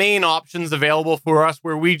have the main options available for us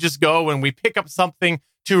where we just go and we pick up something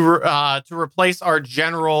to replace our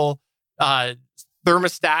general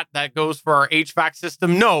thermostat that goes for our HVAC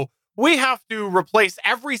system. No, we have to replace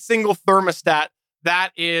every single thermostat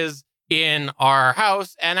that is in our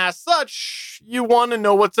house. And as such, you want to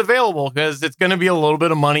know what's available because it's going to be a little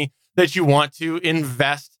bit of money that you want to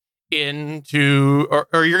invest into,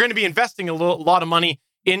 or you're going to be investing a lot of money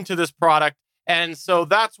into this product. And so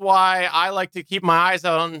that's why I like to keep my eyes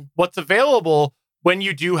out on what's available when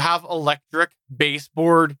you do have electric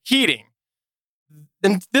baseboard heating.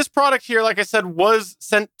 And this product here, like I said, was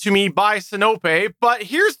sent to me by Sinope. But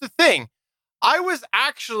here's the thing. I was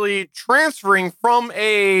actually transferring from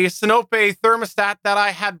a Sinope thermostat that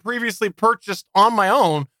I had previously purchased on my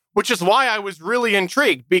own, which is why I was really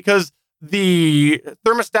intrigued, because the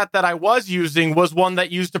thermostat that I was using was one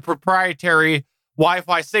that used a proprietary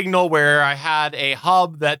Wi-Fi signal where I had a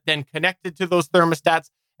hub that then connected to those thermostats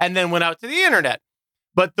and then went out to the internet.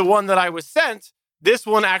 But the one that I was sent, this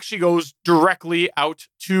one actually goes directly out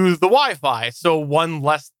to the Wi-Fi. So one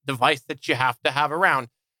less device that you have to have around.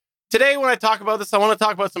 Today, when I talk about this, I want to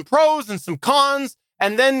talk about some pros and some cons,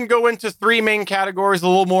 and then go into three main categories, a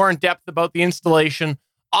little more in depth about the installation,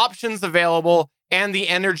 options available, and the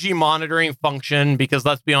energy monitoring function, because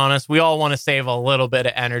let's be honest, we all want to save a little bit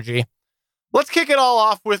of energy. Let's kick it all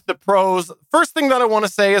off with the pros. First thing that I want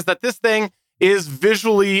to say is that this thing is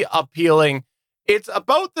visually appealing. It's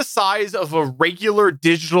about the size of a regular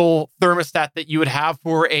digital thermostat that you would have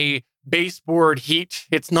for a baseboard heat.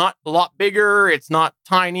 It's not a lot bigger. It's not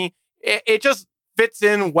tiny. It just fits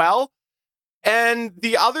in well. And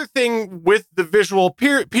the other thing with the visual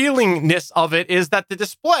appealingness of it is that the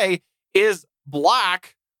display is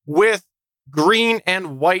black with green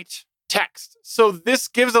and white text. So this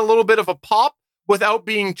gives a little bit of a pop without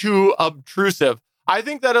being too obtrusive. I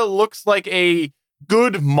think that it looks like a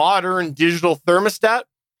good modern digital thermostat,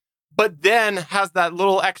 but then has that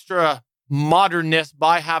little extra modernness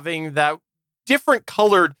by having that different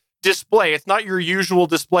colored display. It's not your usual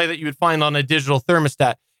display that you would find on a digital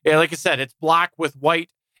thermostat. Like I said, it's black with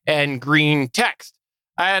white and green text.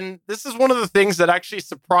 And this is one of the things that actually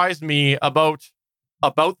surprised me about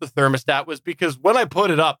the thermostat, was because when I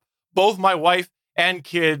put it up, both my wife and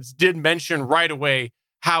kids did mention right away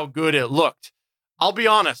how good it looked. I'll be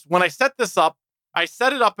honest, when I set this up, I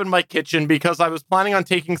set it up in my kitchen because I was planning on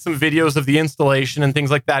taking some videos of the installation and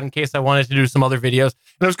things like that in case I wanted to do some other videos.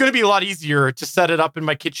 And it was going to be a lot easier to set it up in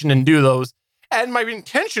my kitchen and do those. And my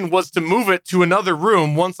intention was to move it to another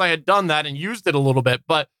room once I had done that and used it a little bit.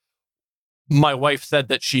 But my wife said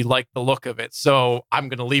that she liked the look of it. So I'm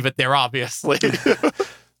going to leave it there, obviously.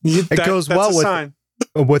 It goes well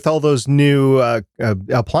with all those new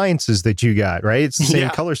appliances that you got, right? It's the same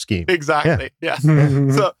color scheme. Exactly. Yeah.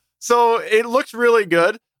 Yes. So it looks really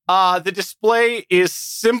good. The display is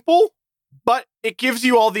simple, but it gives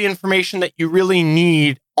you all the information that you really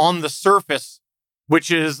need on the surface,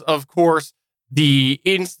 which is, of course, the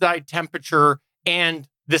inside temperature and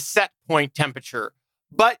the set point temperature.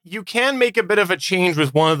 But you can make a bit of a change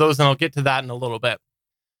with one of those, and I'll get to that in a little bit.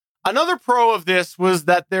 Another pro of this was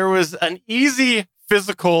that there was an easy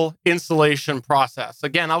physical installation process.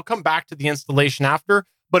 Again, I'll come back to the installation after,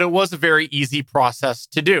 but it was a very easy process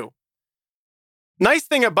to do. Nice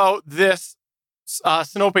thing about this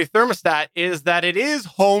Sinope thermostat is that it is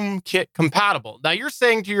HomeKit compatible. Now, you're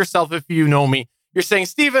saying to yourself, if you know me, you're saying,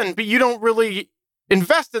 Stephen, but you don't really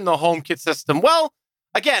invest in the HomeKit system. Well,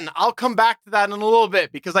 again, I'll come back to that in a little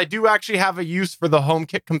bit because I do actually have a use for the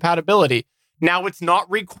HomeKit compatibility. Now, it's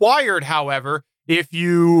not required, however. If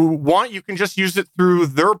you want, you can just use it through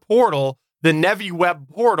their portal, the NeviWeb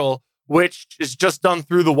portal, which is just done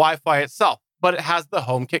through the Wi-Fi itself, but it has the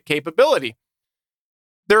HomeKit capability.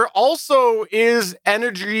 There also is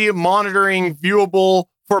energy monitoring viewable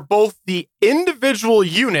for both the individual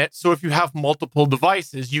unit. So if you have multiple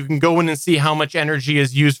devices, you can go in and see how much energy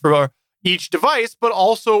is used for each device, but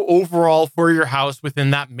also overall for your house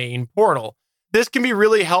within that main portal. This can be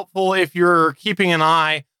really helpful if you're keeping an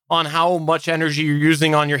eye on how much energy you're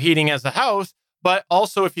using on your heating as a house, but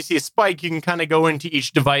also if you see a spike, you can kind of go into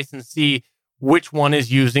each device and see which one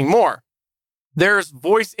is using more. There's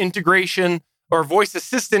voice integration, or voice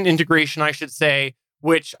assistant integration, I should say,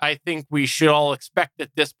 which I think we should all expect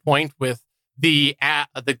at this point with the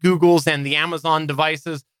Googles and the Amazon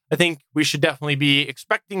devices. I think we should definitely be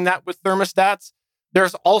expecting that with thermostats.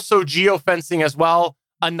 There's also geofencing as well.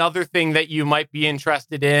 Another thing that you might be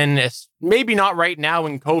interested in is maybe not right now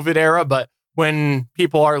in COVID era, but when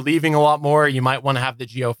people are leaving a lot more, you might want to have the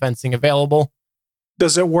geofencing available.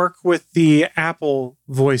 Does it work with the Apple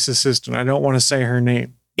voice assistant? I don't want to say her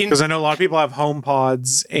name because I know a lot of people have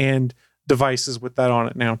HomePods and devices with that on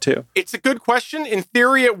it now too. It's a good question. In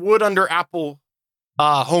theory, it would under Apple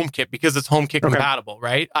HomeKit because it's HomeKit compatible,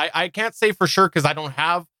 right? I can't say for sure because I don't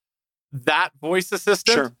have that voice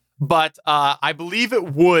assistant, but I believe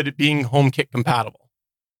it would, being HomeKit compatible.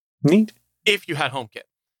 Neat. If you had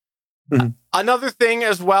HomeKit. Another thing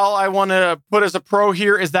as well I want to put as a pro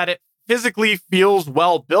here is that it physically feels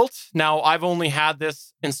well built. Now, I've only had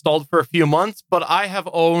this installed for a few months, but I have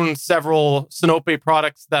owned several Sinope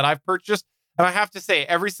products that I've purchased. And I have to say,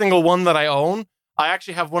 every single one that I own, I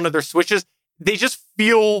actually have one of their switches. They just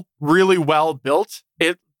feel really well built.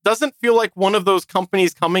 It doesn't feel like one of those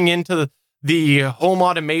companies coming into the home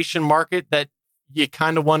automation market that you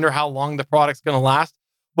kind of wonder how long the product's going to last.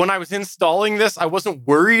 When I was installing this, I wasn't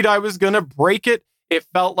worried I was going to break it. It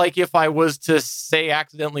felt like if I was to, say,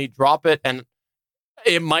 accidentally drop it, and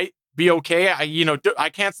it might be okay. I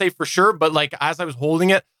can't say for sure, but like as I was holding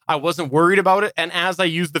it, I wasn't worried about it. And as I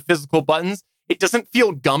use the physical buttons, it doesn't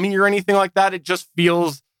feel gummy or anything like that. It just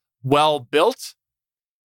feels well built.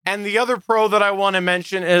 And the other pro that I want to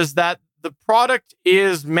mention is that the product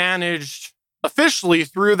is managed officially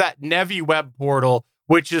through that Nevi web portal,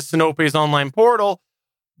 which is Sinope's online portal.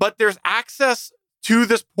 But there's access to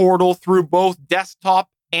this portal through both desktop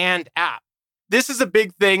and app. This is a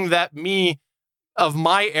big thing that me of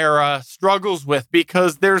my era struggles with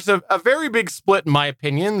because there's a very big split, in my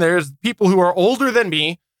opinion. There's people who are older than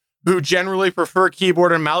me who generally prefer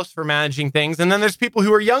keyboard and mouse for managing things. And then there's people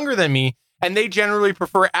who are younger than me and they generally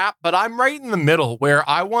prefer app. But I'm right in the middle where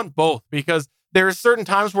I want both because there are certain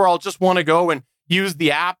times where I'll just want to go and use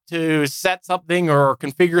the app to set something or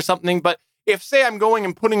configure something. But if, say, I'm going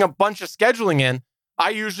and putting a bunch of scheduling in, I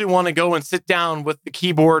usually want to go and sit down with the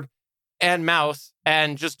keyboard and mouse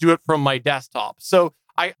and just do it from my desktop. So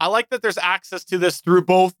I like that there's access to this through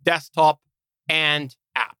both desktop and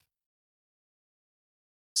app.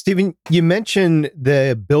 Stephen, you mentioned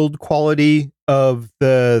the build quality of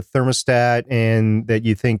the thermostat and that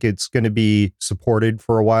you think it's going to be supported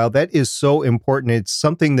for a while. That is so important. It's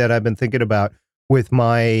something that I've been thinking about with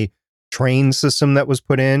my train system that was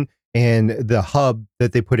put in, and the hub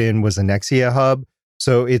that they put in was a Nexia hub.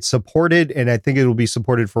 So it's supported, and I think it will be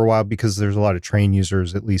supported for a while because there's a lot of train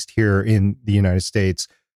users, at least here in the United States.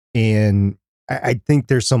 And I think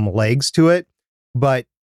there's some legs to it. But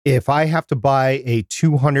if I have to buy a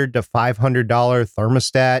 $200 to $500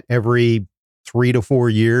 thermostat every 3 to 4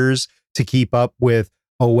 years to keep up with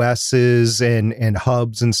OSs and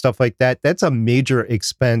hubs and stuff like that, that's a major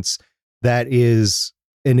expense that is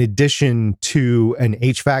in addition to an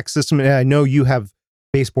HVAC system. And I know you have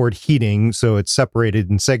baseboard heating, so it's separated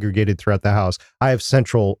and segregated throughout the house. I have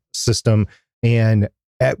central system, and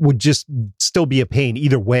it would just still be a pain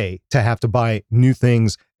either way to have to buy new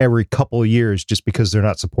things every couple of years just because they're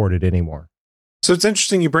not supported anymore. So it's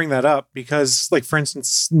interesting you bring that up because, like, for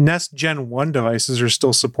instance, Nest Gen 1 devices are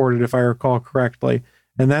still supported, if I recall correctly.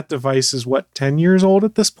 And that device is, 10 years old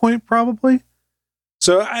at this point, probably?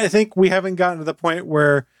 So I think we haven't gotten to the point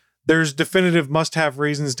where there's definitive must-have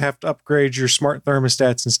reasons to have to upgrade your smart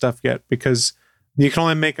thermostats and stuff yet, because you can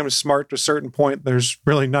only make them smart to a certain point. There's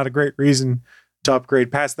really not a great reason to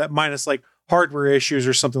upgrade past that, minus like hardware issues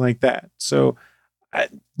or something like that. So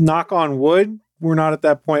knock on wood, we're not at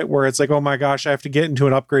that point where it's like, oh my gosh, I have to get into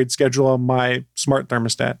an upgrade schedule on my smart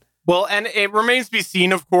thermostat. Well, and it remains to be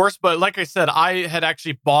seen, of course, but like I said, I had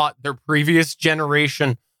actually bought their previous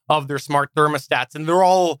generation of their smart thermostats, and they're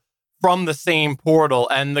all from the same portal.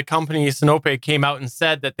 And the company Sinope came out and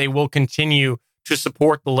said that they will continue to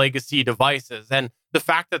support the legacy devices. And the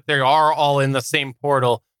fact that they are all in the same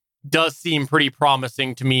portal does seem pretty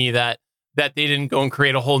promising to me that they didn't go and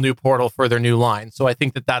create a whole new portal for their new line. So I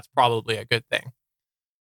think that that's probably a good thing.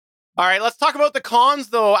 All right, let's talk about the cons,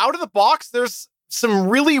 though. Out of the box, there's some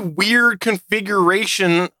really weird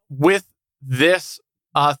configuration with this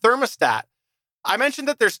thermostat. I mentioned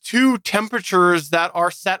that there's 2 temperatures that are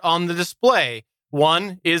set on the display.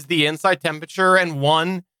 One is the inside temperature, and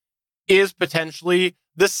one is potentially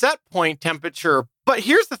the set point temperature. But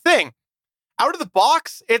here's the thing. Out of the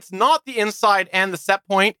box, it's not the inside and the set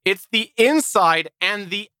point. It's the inside and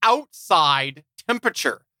the outside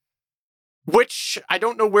temperature, which I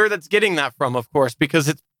don't know where that's getting that from, of course, because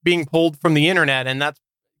it's being pulled from the internet, and that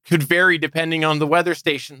could vary depending on the weather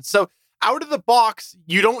station. So out of the box,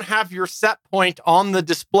 you don't have your set point on the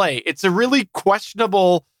display. It's a really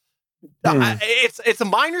questionable, it's a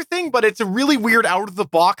minor thing, but it's a really weird out of the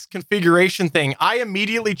box configuration thing. I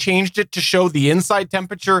immediately changed it to show the inside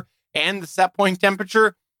temperature and the set point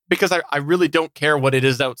temperature, because I really don't care what it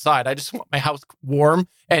is outside. I just want my house warm,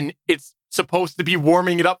 and it's supposed to be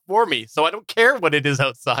warming it up for me. So I don't care what it is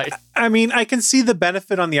outside. I mean, I can see the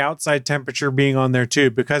benefit on the outside temperature being on there too,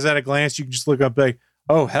 because at a glance, you can just look up like,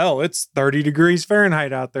 oh, hell, it's 30 degrees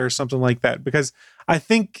Fahrenheit out there or something like that. Because I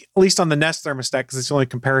think, at least on the Nest thermostat, because it's the only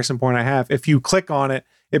comparison point I have, if you click on it,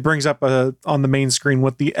 it brings up on the main screen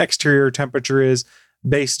what the exterior temperature is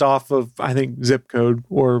based off of, I think, zip code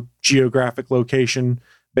or geographic location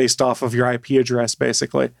based off of your IP address,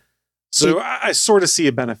 basically. So I sort of see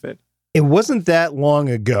a benefit. It wasn't that long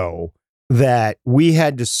ago that we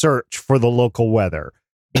had to search for the local weather.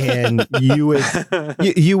 And you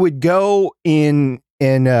would go in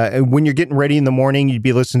and when you're getting ready in the morning, you'd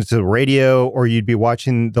be listening to the radio or you'd be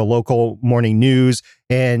watching the local morning news,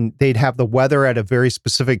 and they'd have the weather at a very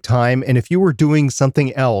specific time. And if you were doing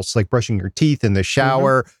something else, like brushing your teeth in the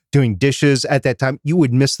shower, doing dishes at that time, you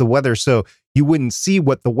would miss the weather. So you wouldn't see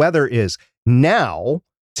what the weather is. Now,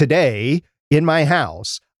 today, in my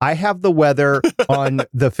house, I have the weather on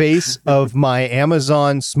the face of my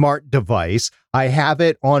Amazon smart device. I have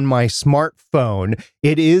it on my smartphone.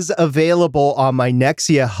 It is available on my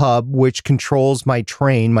Nexia hub, which controls my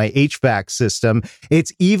train, my HVAC system.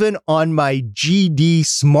 It's even on my GD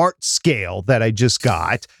smart scale that I just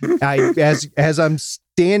got. As I'm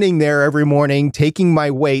standing there every morning, taking my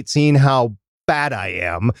weight, seeing how bad I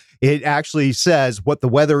am, it actually says what the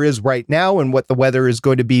weather is right now and what the weather is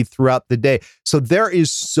going to be throughout the day. So there is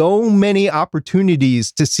so many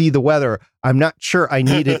opportunities to see the weather. I'm not sure I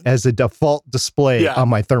need it as a default display on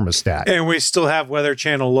my thermostat. And we still have Weather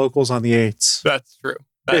Channel locals on the 8s. That's true.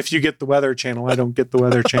 If you get the Weather Channel, I don't get the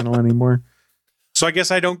Weather Channel anymore. So I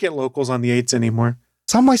guess I don't get locals on the 8s anymore.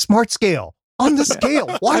 It's on my smart scale. On the scale.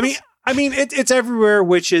 What? I mean, it's everywhere,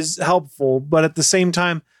 which is helpful, but at the same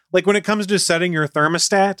time, like when it comes to setting your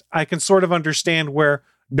thermostat, I can sort of understand where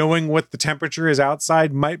knowing what the temperature is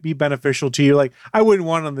outside might be beneficial to you. Like I wouldn't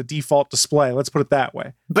want it on the default display. Let's put it that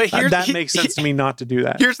way. But that makes sense to me not to do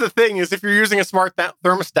that. Here's the thing is if you're using a smart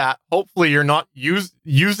thermostat, hopefully you're not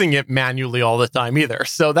using it manually all the time either.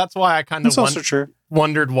 So that's why I kind of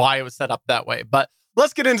wondered why it was set up that way. But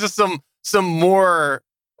let's get into some more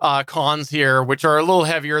cons here, which are a little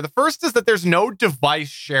heavier. The first is that there's no device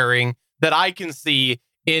sharing that I can see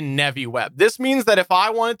in NeviWeb. This means that if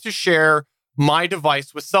I wanted to share my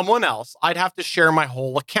device with someone else, I'd have to share my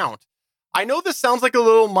whole account. I know this sounds like a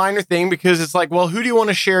little minor thing because it's like, well, who do you want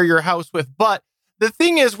to share your house with? But the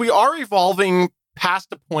thing is, we are evolving past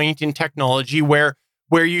a point in technology where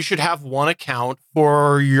you should have one account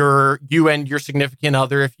for you and your significant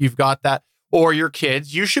other, if you've got that, or your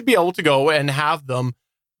kids. You should be able to go and have them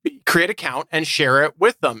create an account and share it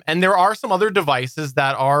with them. And there are some other devices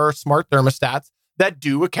that are smart thermostats that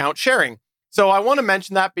do account sharing. So I want to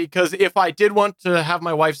mention that because if I did want to have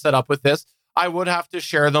my wife set up with this, I would have to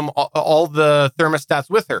share them all the thermostats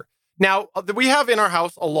with her. Now, we have in our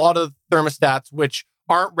house a lot of thermostats which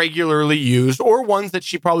aren't regularly used or ones that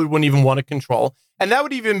she probably wouldn't even want to control. And that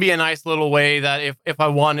would even be a nice little way that if I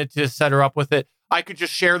wanted to set her up with it, I could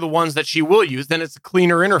just share the ones that she will use. Then it's a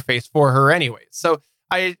cleaner interface for her anyways. So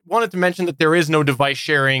I wanted to mention that there is no device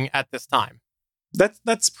sharing at this time.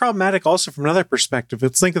 That's problematic also from another perspective.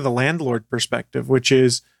 Let's think of the landlord perspective, which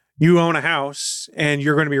is you own a house and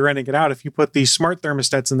you're going to be renting it out. If you put these smart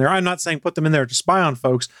thermostats in there, I'm not saying put them in there to spy on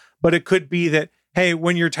folks, but it could be that, hey,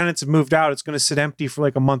 when your tenants have moved out, it's going to sit empty for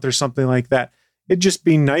like a month or something like that. It'd just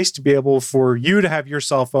be nice to be able for you to have your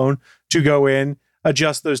cell phone to go in,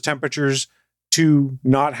 adjust those temperatures to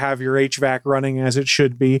not have your HVAC running as it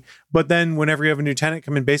should be. But then whenever you have a new tenant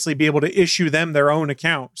come in, basically be able to issue them their own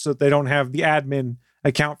account so that they don't have the admin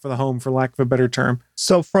account for the home, for lack of a better term.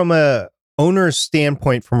 So from a owner's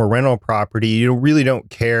standpoint, from a rental property, you really don't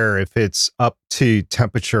care if it's up to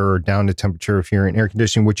temperature or down to temperature. If you're in air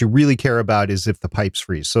conditioning, what you really care about is if the pipes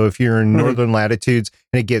freeze. So if you're in northern latitudes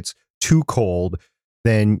and it gets too cold,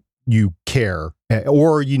 then you care,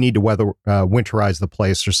 or you need to winterize the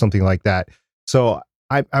place or something like that. So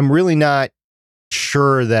I'm really not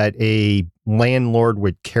sure that a landlord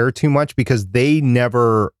would care too much because they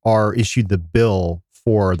never are issued the bill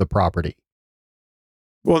for the property.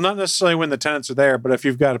 Well, not necessarily when the tenants are there, but if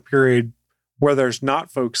you've got a period where there's not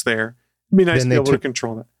folks there, it'd be nice to be able to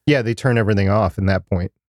control that. Yeah, they turn everything off in that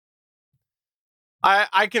point.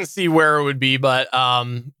 I can see where it would be, but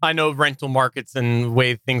I know rental markets and the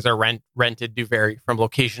way things are rented do vary from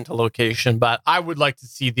location to location, but I would like to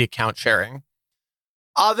see the account sharing.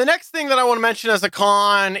 The next thing that I want to mention as a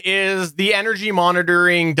con is the energy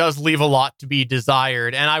monitoring does leave a lot to be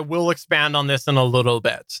desired, and I will expand on this in a little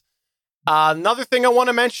bit. Another thing I want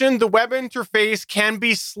to mention, the web interface can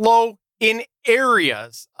be slow in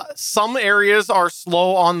areas. Some areas are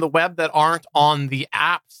slow on the web that aren't on the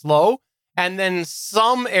app slow. And then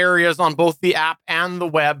some areas on both the app and the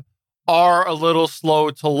web are a little slow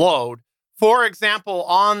to load. For example,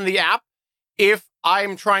 on the app, if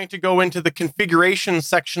I'm trying to go into the configuration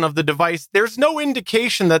section of the device, there's no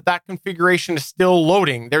indication that that configuration is still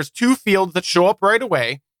loading. There's 2 fields that show up right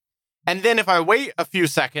away. And then if I wait a few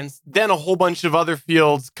seconds, then a whole bunch of other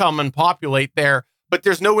fields come and populate there, but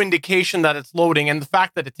there's no indication that it's loading. And the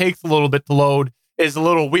fact that it takes a little bit to load is a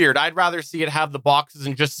little weird. I'd rather see it have the boxes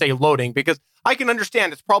and just say loading, because I can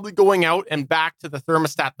understand it's probably going out and back to the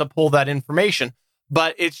thermostat to pull that information.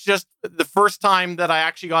 But it's just the first time that I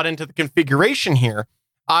actually got into the configuration here,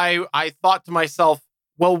 I thought to myself,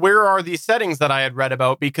 well, where are these settings that I had read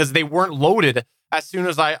about? Because they weren't loaded as soon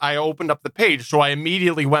as I opened up the page. So I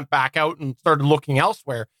immediately went back out and started looking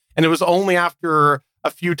elsewhere. And it was only after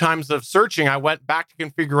a few times of searching, I went back to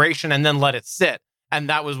configuration and then let it sit. And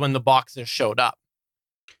that was when the boxes showed up.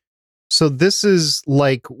 So this is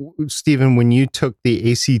like, Stephen, when you took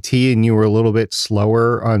the ACT and you were a little bit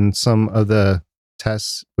slower on some of the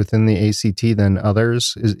tests within the ACT than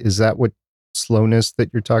others. Is that what slowness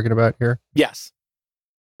that you're talking about here? Yes.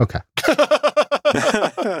 Okay.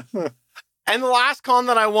 And the last con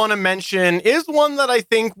that I want to mention is one that I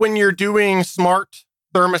think when you're doing smart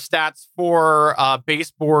thermostats for a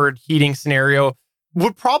baseboard heating scenario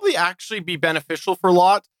would probably actually be beneficial for a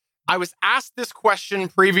lot. I was asked this question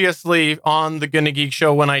previously on the Gonna Geek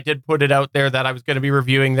show when I did put it out there that I was going to be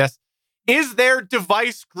reviewing this. Is there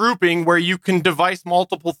device grouping where you can device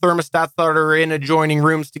multiple thermostats that are in adjoining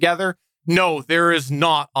rooms together? No, there is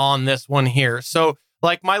not on this one here. So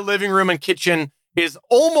like my living room and kitchen is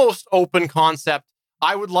almost open concept.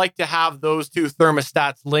 I would like to have those 2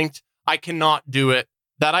 thermostats linked. I cannot do it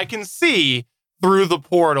that I can see through the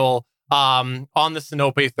portal on the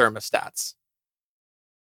Sinope thermostats.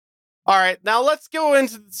 All right, now let's go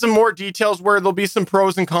into some more details where there'll be some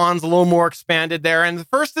pros and cons a little more expanded there. And the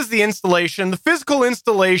first is the installation. The physical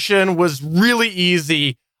installation was really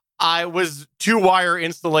easy. I was 2-wire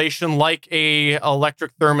installation like a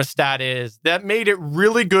electric thermostat is. That made it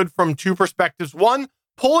really good from 2 perspectives. One,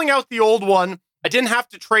 pulling out the old one, I didn't have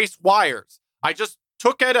to trace wires. I just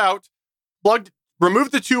took it out,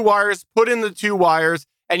 removed the 2 wires, put in the 2 wires,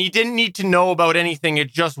 and you didn't need to know about anything. It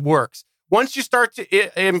just works. Once you start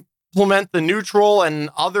to implement the neutral and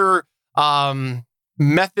other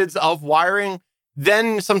methods of wiring,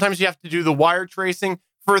 then sometimes you have to do the wire tracing.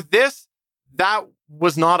 For this, that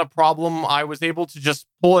was not a problem. I was able to just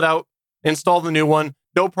pull it out, install the new one,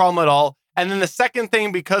 no problem at all. And then the second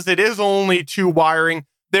thing, because it is only 2 wiring,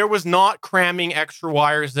 there was not cramming extra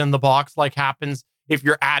wires in the box like happens if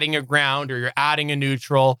you're adding a ground or you're adding a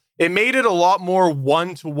neutral. It made it a lot more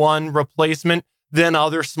one-to-one replacement than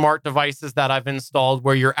other smart devices that I've installed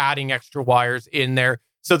where you're adding extra wires in there.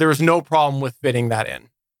 So there was no problem with fitting that in.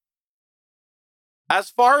 As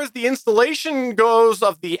far as the installation goes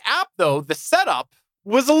of the app, though, the setup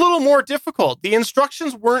was a little more difficult. The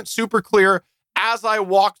instructions weren't super clear as I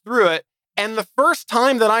walked through it. And the first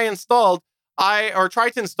time that I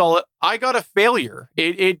tried to install it, I got a failure.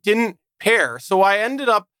 It didn't pair. So I ended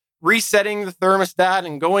up resetting the thermostat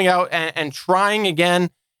and going out and trying again.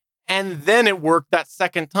 And then it worked that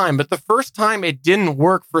second time. But the first time it didn't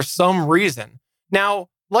work for some reason. Now,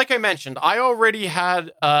 like I mentioned, I already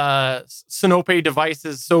had Sinope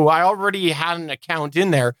devices, so I already had an account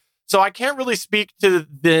in there. So I can't really speak to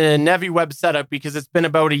the NeviWeb setup because it's been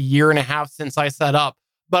about 1.5 years since I set up.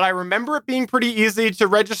 But I remember it being pretty easy to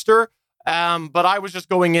register, but I was just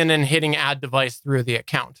going in and hitting add device through the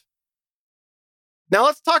account. Now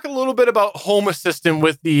let's talk a little bit about Home Assistant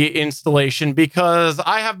with the installation, because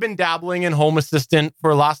I have been dabbling in Home Assistant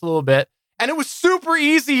for the last little bit. And it was super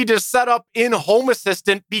easy to set up in Home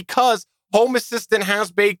Assistant because Home Assistant has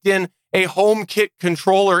baked in a HomeKit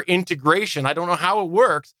controller integration. I don't know how it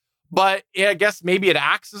works, but I guess maybe it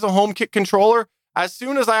acts as a HomeKit controller. As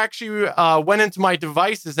soon as I actually went into my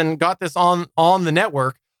devices and got this on the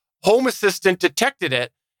network, Home Assistant detected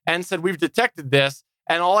it and said, we've detected this.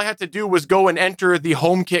 And all I had to do was go and enter the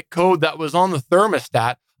HomeKit code that was on the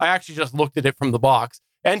thermostat. I actually just looked at it from the box,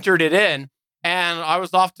 entered it in, and I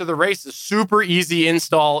was off to the races. Super easy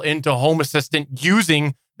install into Home Assistant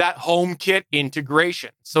using that HomeKit integration.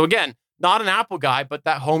 So again, not an Apple guy, but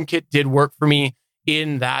that HomeKit did work for me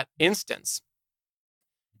in that instance.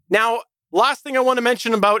 Now, last thing I want to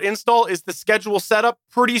mention about install is the schedule setup.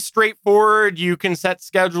 Pretty straightforward. You can set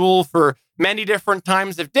schedule for many different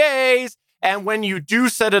times of days. And when you do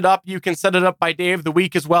set it up, you can set it up by day of the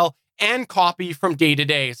week as well. and copy from day to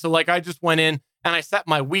day. So like I just went in and I set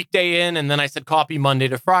my weekday in, and then I said copy Monday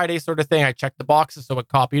to Friday sort of thing. I checked the boxes so it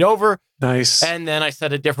copied over. Nice. And then I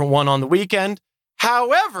set a different one on the weekend.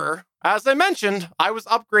 However, as I mentioned, I was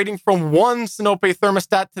upgrading from one Sinope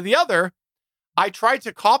thermostat to the other. I tried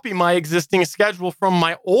to copy my existing schedule from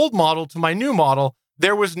my old model to my new model.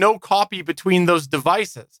 There was no copy between those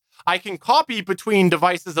devices. I can copy between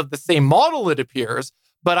devices of the same model, it appears,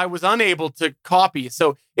 but I was unable to copy.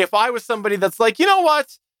 So if I was somebody that's like, you know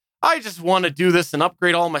what, I just want to do this and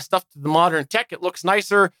upgrade all my stuff to the modern tech, it looks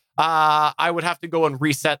nicer, I would have to go and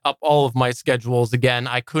reset up all of my schedules again.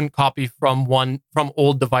 I couldn't copy from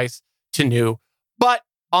old device to new. But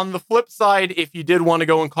on the flip side, if you did want to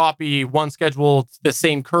go and copy one schedule to the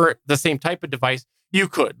same type of device, you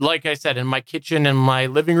could. Like I said, in my kitchen and my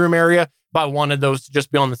living room area, if I wanted those to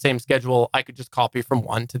just be on the same schedule, I could just copy from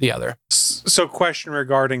one to the other. So question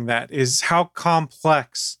regarding that is, how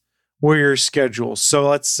complex were your schedules? So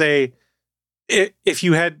let's say if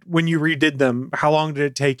you had, when you redid them, how long did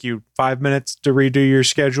it take you? 5 minutes to redo your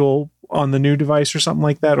schedule on the new device or something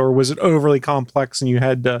like that? Or was it overly complex and you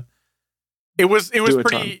had to? It was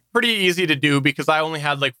pretty easy to do because I only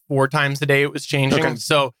had like 4 times a day it was changing. Okay.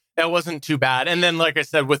 So that wasn't too bad. And then, like I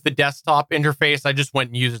said, with the desktop interface, I just went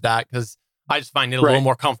and used that because I just find it a little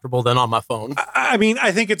more comfortable than on my phone. I mean,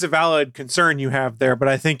 I think it's a valid concern you have there, but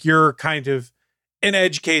I think you're kind of an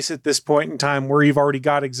edge case at this point in time where you've already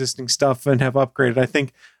got existing stuff and have upgraded. I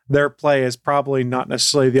think their play is probably not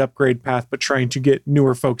necessarily the upgrade path, but trying to get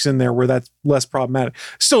newer folks in there where that's less problematic.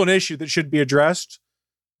 Still an issue that should be addressed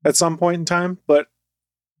at some point in time, but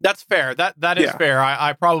that's fair. That is fair.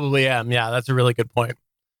 I probably am. Yeah, that's a really good point.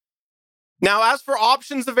 Now, as for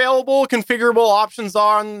options available, configurable options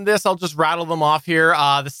on this, I'll just rattle them off here.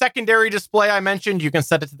 The secondary display I mentioned, you can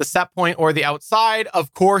set it to the set point or the outside.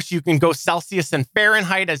 Of course, you can go Celsius and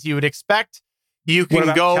Fahrenheit as you would expect. You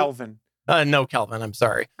can go Kelvin. No Kelvin, I'm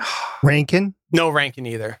sorry. Rankine? No Rankine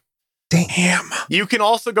either. Damn. You can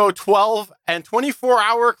also go 12 and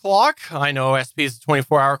 24-hour clock. I know SP is a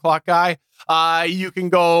 24-hour clock guy. You can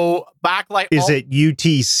go backlight. Is it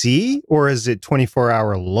UTC or is it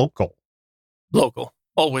 24-hour local? Local.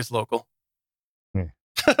 Always local.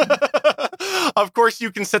 Of course, you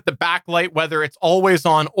can set the backlight, whether it's always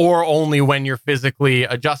on or only when you're physically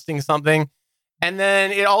adjusting something. And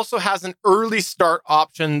then it also has an early start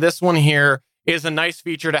option. This one here is a nice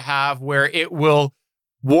feature to have where it will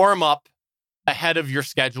warm up ahead of your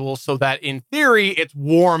schedule so that in theory, it's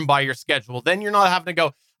warm by your schedule. Then you're not having to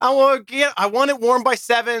go, I want it warm by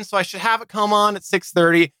 7, so I should have it come on at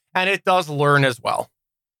 6:30. And it does learn as well.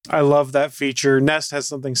 I love that feature. Nest has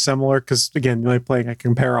something similar because, again, the only playing I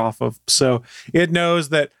compare off of. So it knows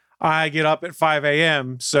that I get up at 5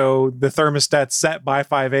 a.m. So the thermostat's set by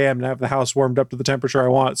 5 a.m. to have the house warmed up to the temperature I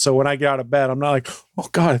want. So when I get out of bed, I'm not like, oh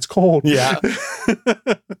God, it's cold. Yeah.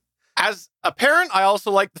 As a parent, I also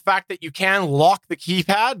like the fact that you can lock the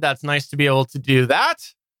keypad. That's nice to be able to do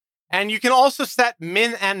that. And you can also set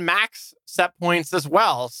min and max set points as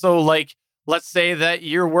well. So like, let's say that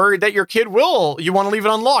you're worried that your kid you want to leave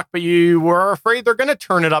it unlocked, but you were afraid they're going to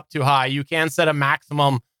turn it up too high. You can set a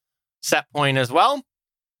maximum set point as well.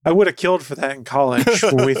 I would have killed for that in college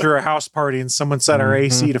when we threw a house party and someone set our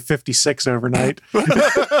AC to 56 overnight.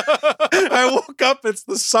 I woke up, it's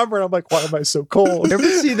the summer, and I'm like, why am I so cold? You ever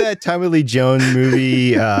see that Tommy Lee Jones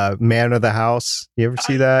movie, Man of the House? You ever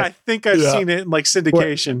see that? I think I've seen it in like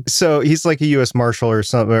syndication. Well, so he's like a U.S. Marshal or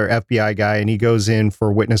something, or FBI guy, and he goes in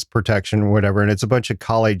for witness protection or whatever, and it's a bunch of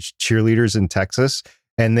college cheerleaders in Texas,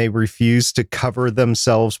 and they refuse to cover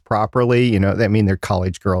themselves properly. You know, I mean, they're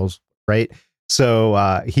college girls, right?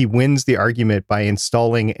 So he wins the argument by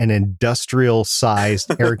installing an industrial-sized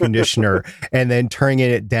air conditioner and then turning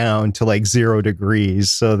it down to like 0 degrees.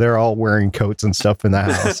 So they're all wearing coats and stuff in the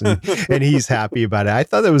house, and he's happy about it. I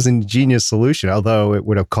thought that was an ingenious solution, although it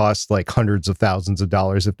would have cost like hundreds of thousands of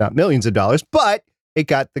dollars, if not millions of dollars. But it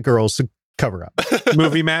got the girls to cover up.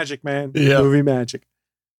 Movie magic, man. Yeah. Movie magic.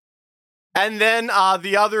 And then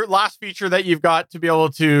the other last feature that you've got to be able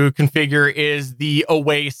to configure is the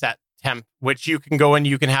away set temp, which you can go in,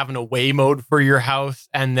 you can have an away mode for your house,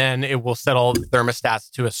 and then it will set all the thermostats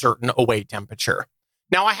to a certain away temperature.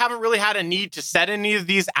 Now, I haven't really had a need to set any of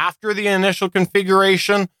these after the initial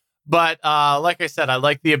configuration, but like I said, I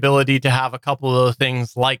like the ability to have a couple of those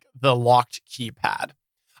things like the locked keypad.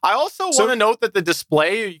 I also want to note that the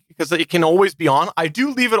display, because it can always be on, I do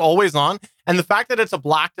leave it always on, and the fact that it's a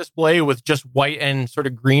black display with just white and sort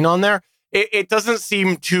of green on there, it doesn't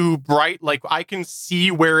seem too bright. Like I can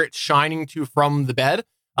see where it's shining to from the bed.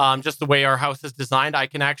 Just the way our house is designed, I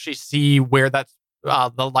can actually see where that's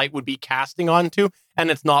the light would be casting onto,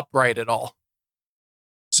 and it's not bright at all.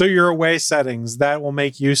 So your away settings, that will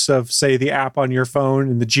make use of, say, the app on your phone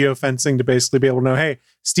and the geofencing to basically be able to know, hey,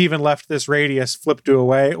 Steven left this radius, flip to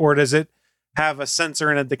away, or does it have a sensor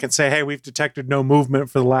in it that can say, hey, we've detected no movement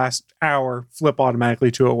for the last hour, flip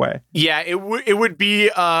automatically to away? Yeah, it would be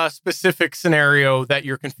a specific scenario that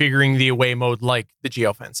you're configuring the away mode like the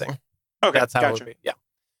geofencing. Okay, that's how gotcha. it would be. Yeah.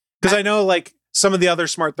 Because I know like some of the other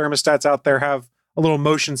smart thermostats out there have a little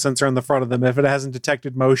motion sensor on the front of them. If it hasn't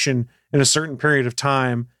detected motion in a certain period of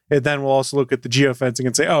time, it then will also look at the geofencing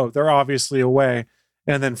and say, oh, they're obviously away,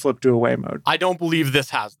 and then flip to away mode. I don't believe this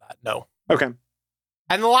has that, no. Okay.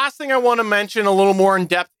 And the last thing I want to mention a little more in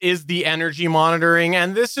depth is the energy monitoring.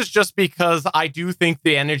 And this is just because I do think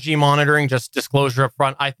the energy monitoring, just disclosure up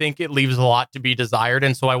front, I think it leaves a lot to be desired.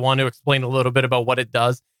 And so I want to explain a little bit about what it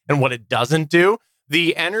does and what it doesn't do.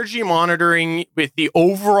 The energy monitoring with the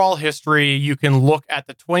overall history, you can look at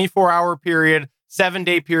the 24-hour period,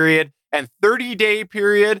 7-day period, and 30-day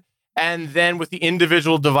period. And then with the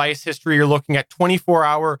individual device history, you're looking at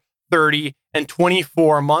 24-hour, 30, and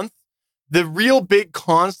 24-month. The real big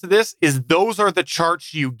cons to this is those are the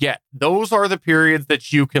charts you get. Those are the periods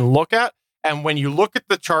that you can look at. And when you look at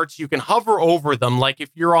the charts, you can hover over them. Like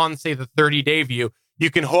if you're on, say, the 30-day view, you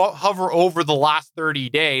can hover over the last 30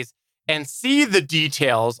 days and see the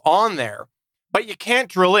details on there, but you can't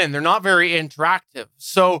drill in. They're not very interactive.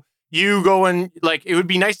 So you go and like, it would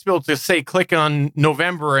be nice to be able to say, click on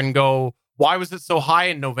November and go, why was it so high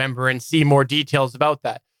in November, and see more details about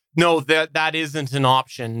that. No, that isn't an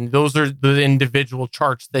option. Those are the individual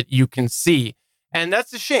charts that you can see. And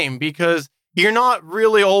that's a shame because you're not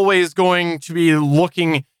really always going to be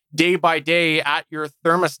looking day by day at your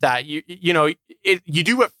thermostat. You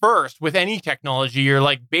do it first with any technology. You're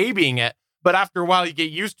like babying it, but after a while you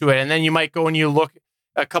get used to it. And then you might go and you look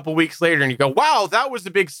a couple weeks later and you go, wow, that was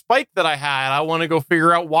a big spike that I had. I want to go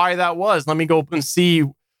figure out why that was. Let me go and see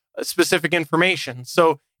specific information.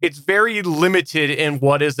 So it's very limited in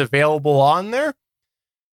what is available on there.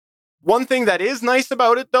 One thing that is nice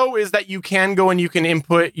about it, though, is that you can go and you can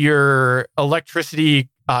input your electricity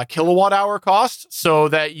kilowatt hour cost so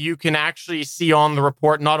that you can actually see on the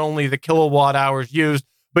report not only the kilowatt hours used,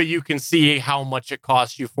 but you can see how much it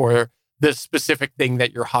costs you for the specific thing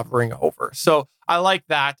that you're hovering over. So I like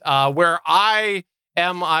that. Where I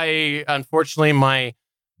am, unfortunately, my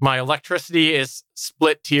electricity is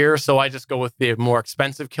split tier, so I just go with the more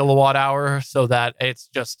expensive kilowatt hour so that it's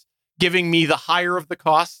just giving me the higher of the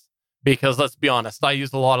costs. Because let's be honest, I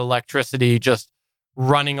use a lot of electricity just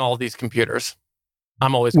running all these computers.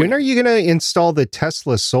 I'm always. When are you going to install the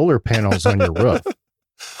Tesla solar panels on your roof?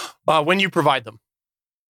 When you provide them.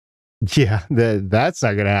 Yeah, that's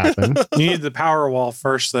not going to happen. You need the power wall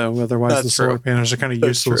first, though. Otherwise, That's the solar true. panels are kind of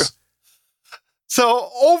useless. True. So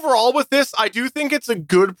overall with this, I do think it's a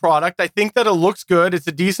good product. I think that it looks good. It's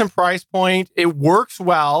a decent price point. It works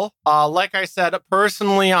well. Like I said,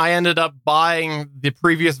 personally, I ended up buying the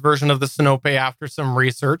previous version of the Sinope after some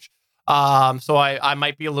research. So I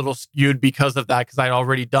might be a little skewed because of that, because I'd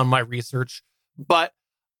already done my research. But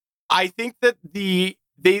I think that they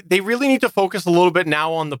really need to focus a little bit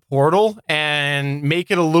now on the portal and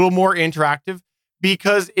make it a little more interactive,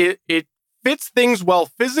 because it fits things well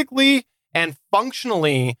physically and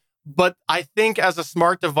functionally, but I think as a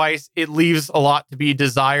smart device, it leaves a lot to be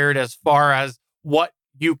desired as far as what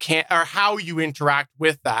you can or how you interact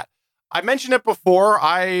with that. I mentioned it before.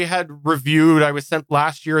 I was sent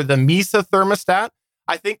last year the Mesa thermostat.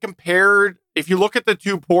 I think if you look at the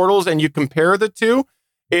two portals and you compare the two,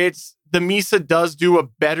 the Mesa does do a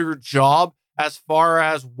better job as far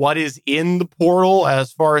as what is in the portal,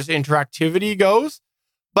 as far as interactivity goes.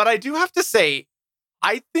 But I do have to say,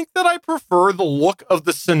 I think that I prefer the look of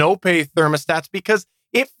the Sinope thermostats because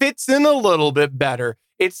it fits in a little bit better.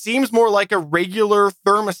 It seems more like a regular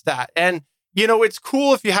thermostat. And, it's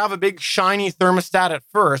cool if you have a big shiny thermostat at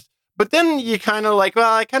first, but then you kind of like,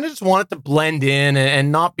 well, I kind of just want it to blend in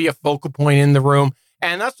and not be a focal point in the room.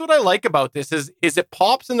 And that's what I like about this is it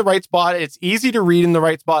pops in the right spot. It's easy to read in the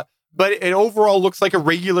right spot, but it overall looks like a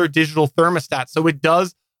regular digital thermostat. So it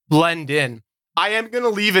does blend in. I am going to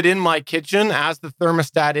leave it in my kitchen as the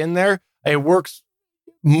thermostat in there. It works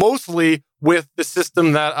mostly with the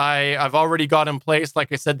system that I've already got in place.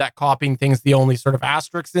 Like I said, that copying thing's the only sort of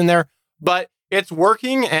asterisk in there, but it's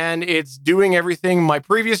working and it's doing everything my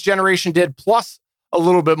previous generation did, plus a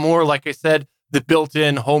little bit more. Like I said, the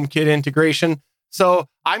built-in HomeKit integration. So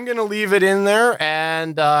I'm going to leave it in there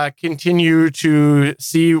and continue to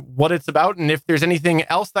see what it's about. And if there's anything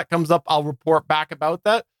else that comes up, I'll report back about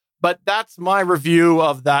that. But that's my review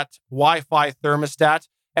of that Wi-Fi thermostat.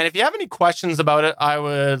 And if you have any questions about it, I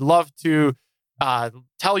would love to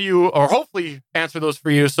tell you or hopefully answer those for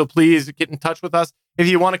you. So please get in touch with us. If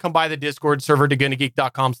you want to come by the Discord server to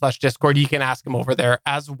GonnaGeek.com/Discord, you can ask them over there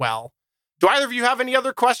as well. Do either of you have any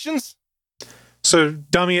other questions? So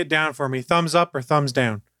dummy it down for me. Thumbs up or thumbs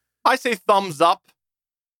down? I say thumbs up.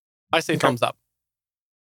 Thumbs up.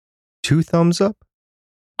 2 thumbs up?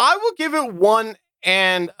 I will give it 1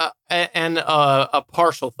 and a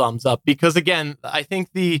partial thumbs up because, again, I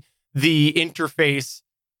think the interface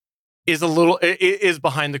is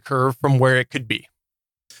behind the curve from where it could be.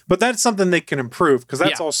 But that's something they can improve because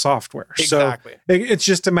that's all software. Exactly. So it's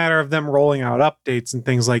just a matter of them rolling out updates and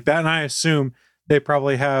things like that. And I assume they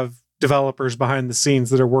probably have developers behind the scenes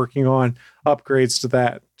that are working on upgrades to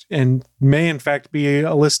that and may in fact be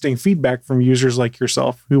eliciting feedback from users like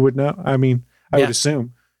yourself who would know. I mean, I would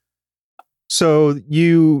assume. So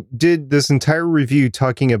you did this entire review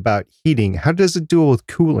talking about heating. How does it deal with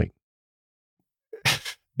cooling?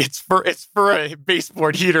 It's for a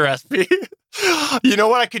baseboard heater, SP. You know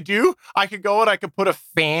what I could do? I could go and I could put a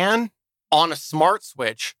fan on a smart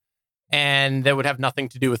switch and that would have nothing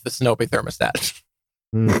to do with the Sinope thermostat.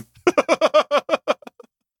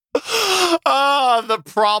 The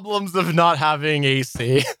problems of not having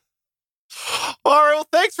AC. All right, well,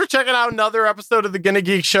 thanks for checking out another episode of the Gonna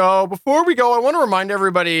Geek Show. Before we go, I want to remind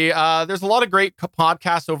everybody, there's a lot of great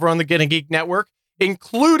podcasts over on the Gonna Geek Network,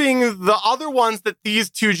 including the other ones that these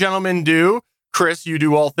two gentlemen do. Chris, you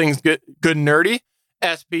do all things good and nerdy.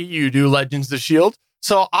 SP, you do Legends of S.H.I.E.L.D.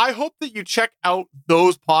 So I hope that you check out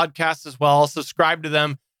those podcasts as well. Subscribe to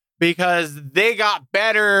them because they got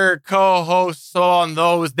better co-hosts on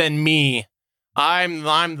those than me. I'm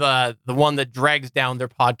the one that drags down their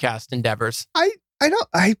podcast endeavors.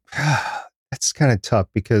 That's kind of tough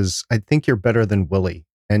because I think you're better than Willie.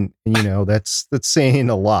 And you know, that's saying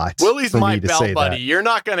a lot. Willie's my bell buddy. You're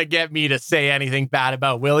not going to get me to say anything bad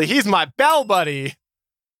about Willie. He's my bell buddy. I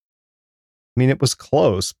mean, it was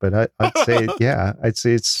close, but I'd say, I'd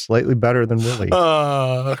say it's slightly better than Willie.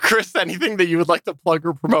 Chris, anything that you would like to plug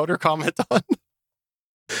or promote or comment on?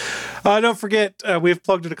 Don't forget, we've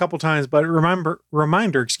plugged it a couple times, but reminder,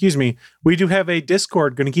 we do have a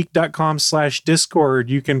Discord, GonnaGeek.com/Discord.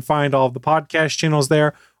 You can find all of the podcast channels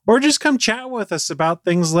there, or just come chat with us about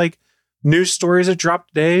things like news stories that dropped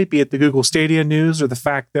today, be it the Google Stadia news or the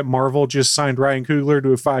fact that Marvel just signed Ryan Coogler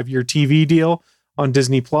to a 5-year TV deal on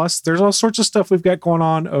Disney+. There's all sorts of stuff we've got going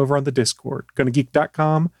on over on the Discord,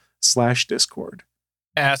 GonnaGeek.com/Discord.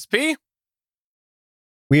 SP?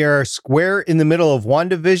 We are square in the middle of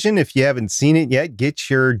WandaVision. If you haven't seen it yet, get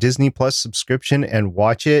your Disney Plus subscription and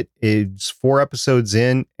watch it. It's 4 episodes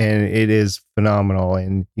in, and it is phenomenal.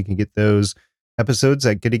 And you can get those episodes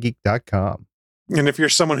at GonnaGeek.com. And if you're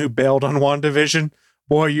someone who bailed on WandaVision,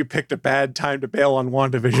 boy, you picked a bad time to bail on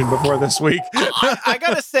WandaVision before this week. I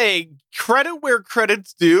gotta say, credit where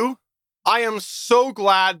credit's due. I am so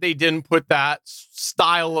glad they didn't put that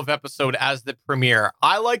style of episode as the premiere.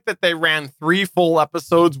 I like that they ran 3 full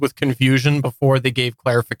episodes with confusion before they gave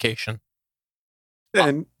clarification.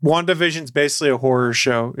 And WandaVision's basically a horror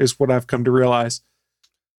show, is what I've come to realize.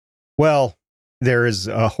 Well, there is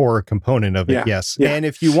a horror component of it, yes. Yeah. And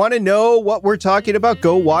if you want to know what we're talking about,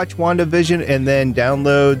 go watch WandaVision and then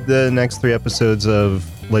download the next 3 episodes of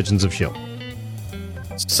Legends of S.H.I.E.L.D.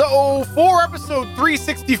 So, for episode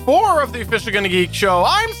 364 of the official Gonna Geek Show,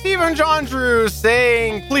 I'm Stephen John Drew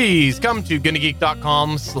saying, please come to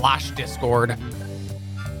GonnaGeek.com/Discord.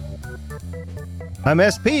 I'm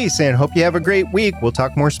SP saying, hope you have a great week. We'll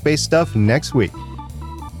talk more space stuff next week.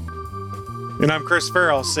 And I'm Chris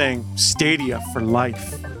Farrell saying, Stadia for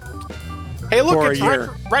life. Hey, look, it's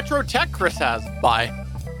retro tech Chris has. Bye.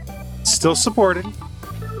 Still supported.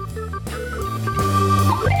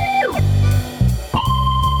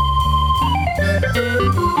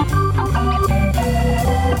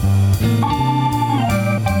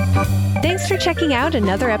 Thanks for checking out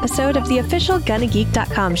another episode of the official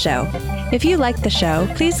GonnaGeek.com show. If you like the show,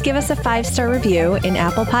 please give us a 5-star review in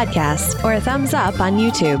Apple Podcasts or a thumbs up on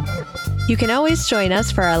YouTube. You can always join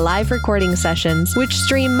us for our live recording sessions, which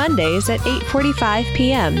stream Mondays at 8:45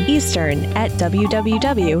 p.m. Eastern at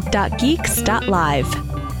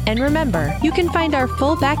www.geeks.live. And remember, you can find our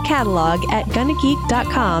full back catalog at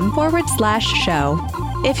GonnaGeek.com/show.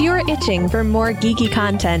 If you're itching for more geeky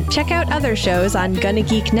content, check out other shows on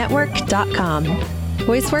GonnaGeekNetwork.com.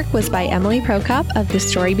 Voice work was by Emily Prokop of the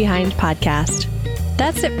Story Behind podcast.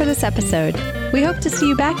 That's it for this episode. We hope to see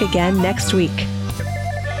you back again next week.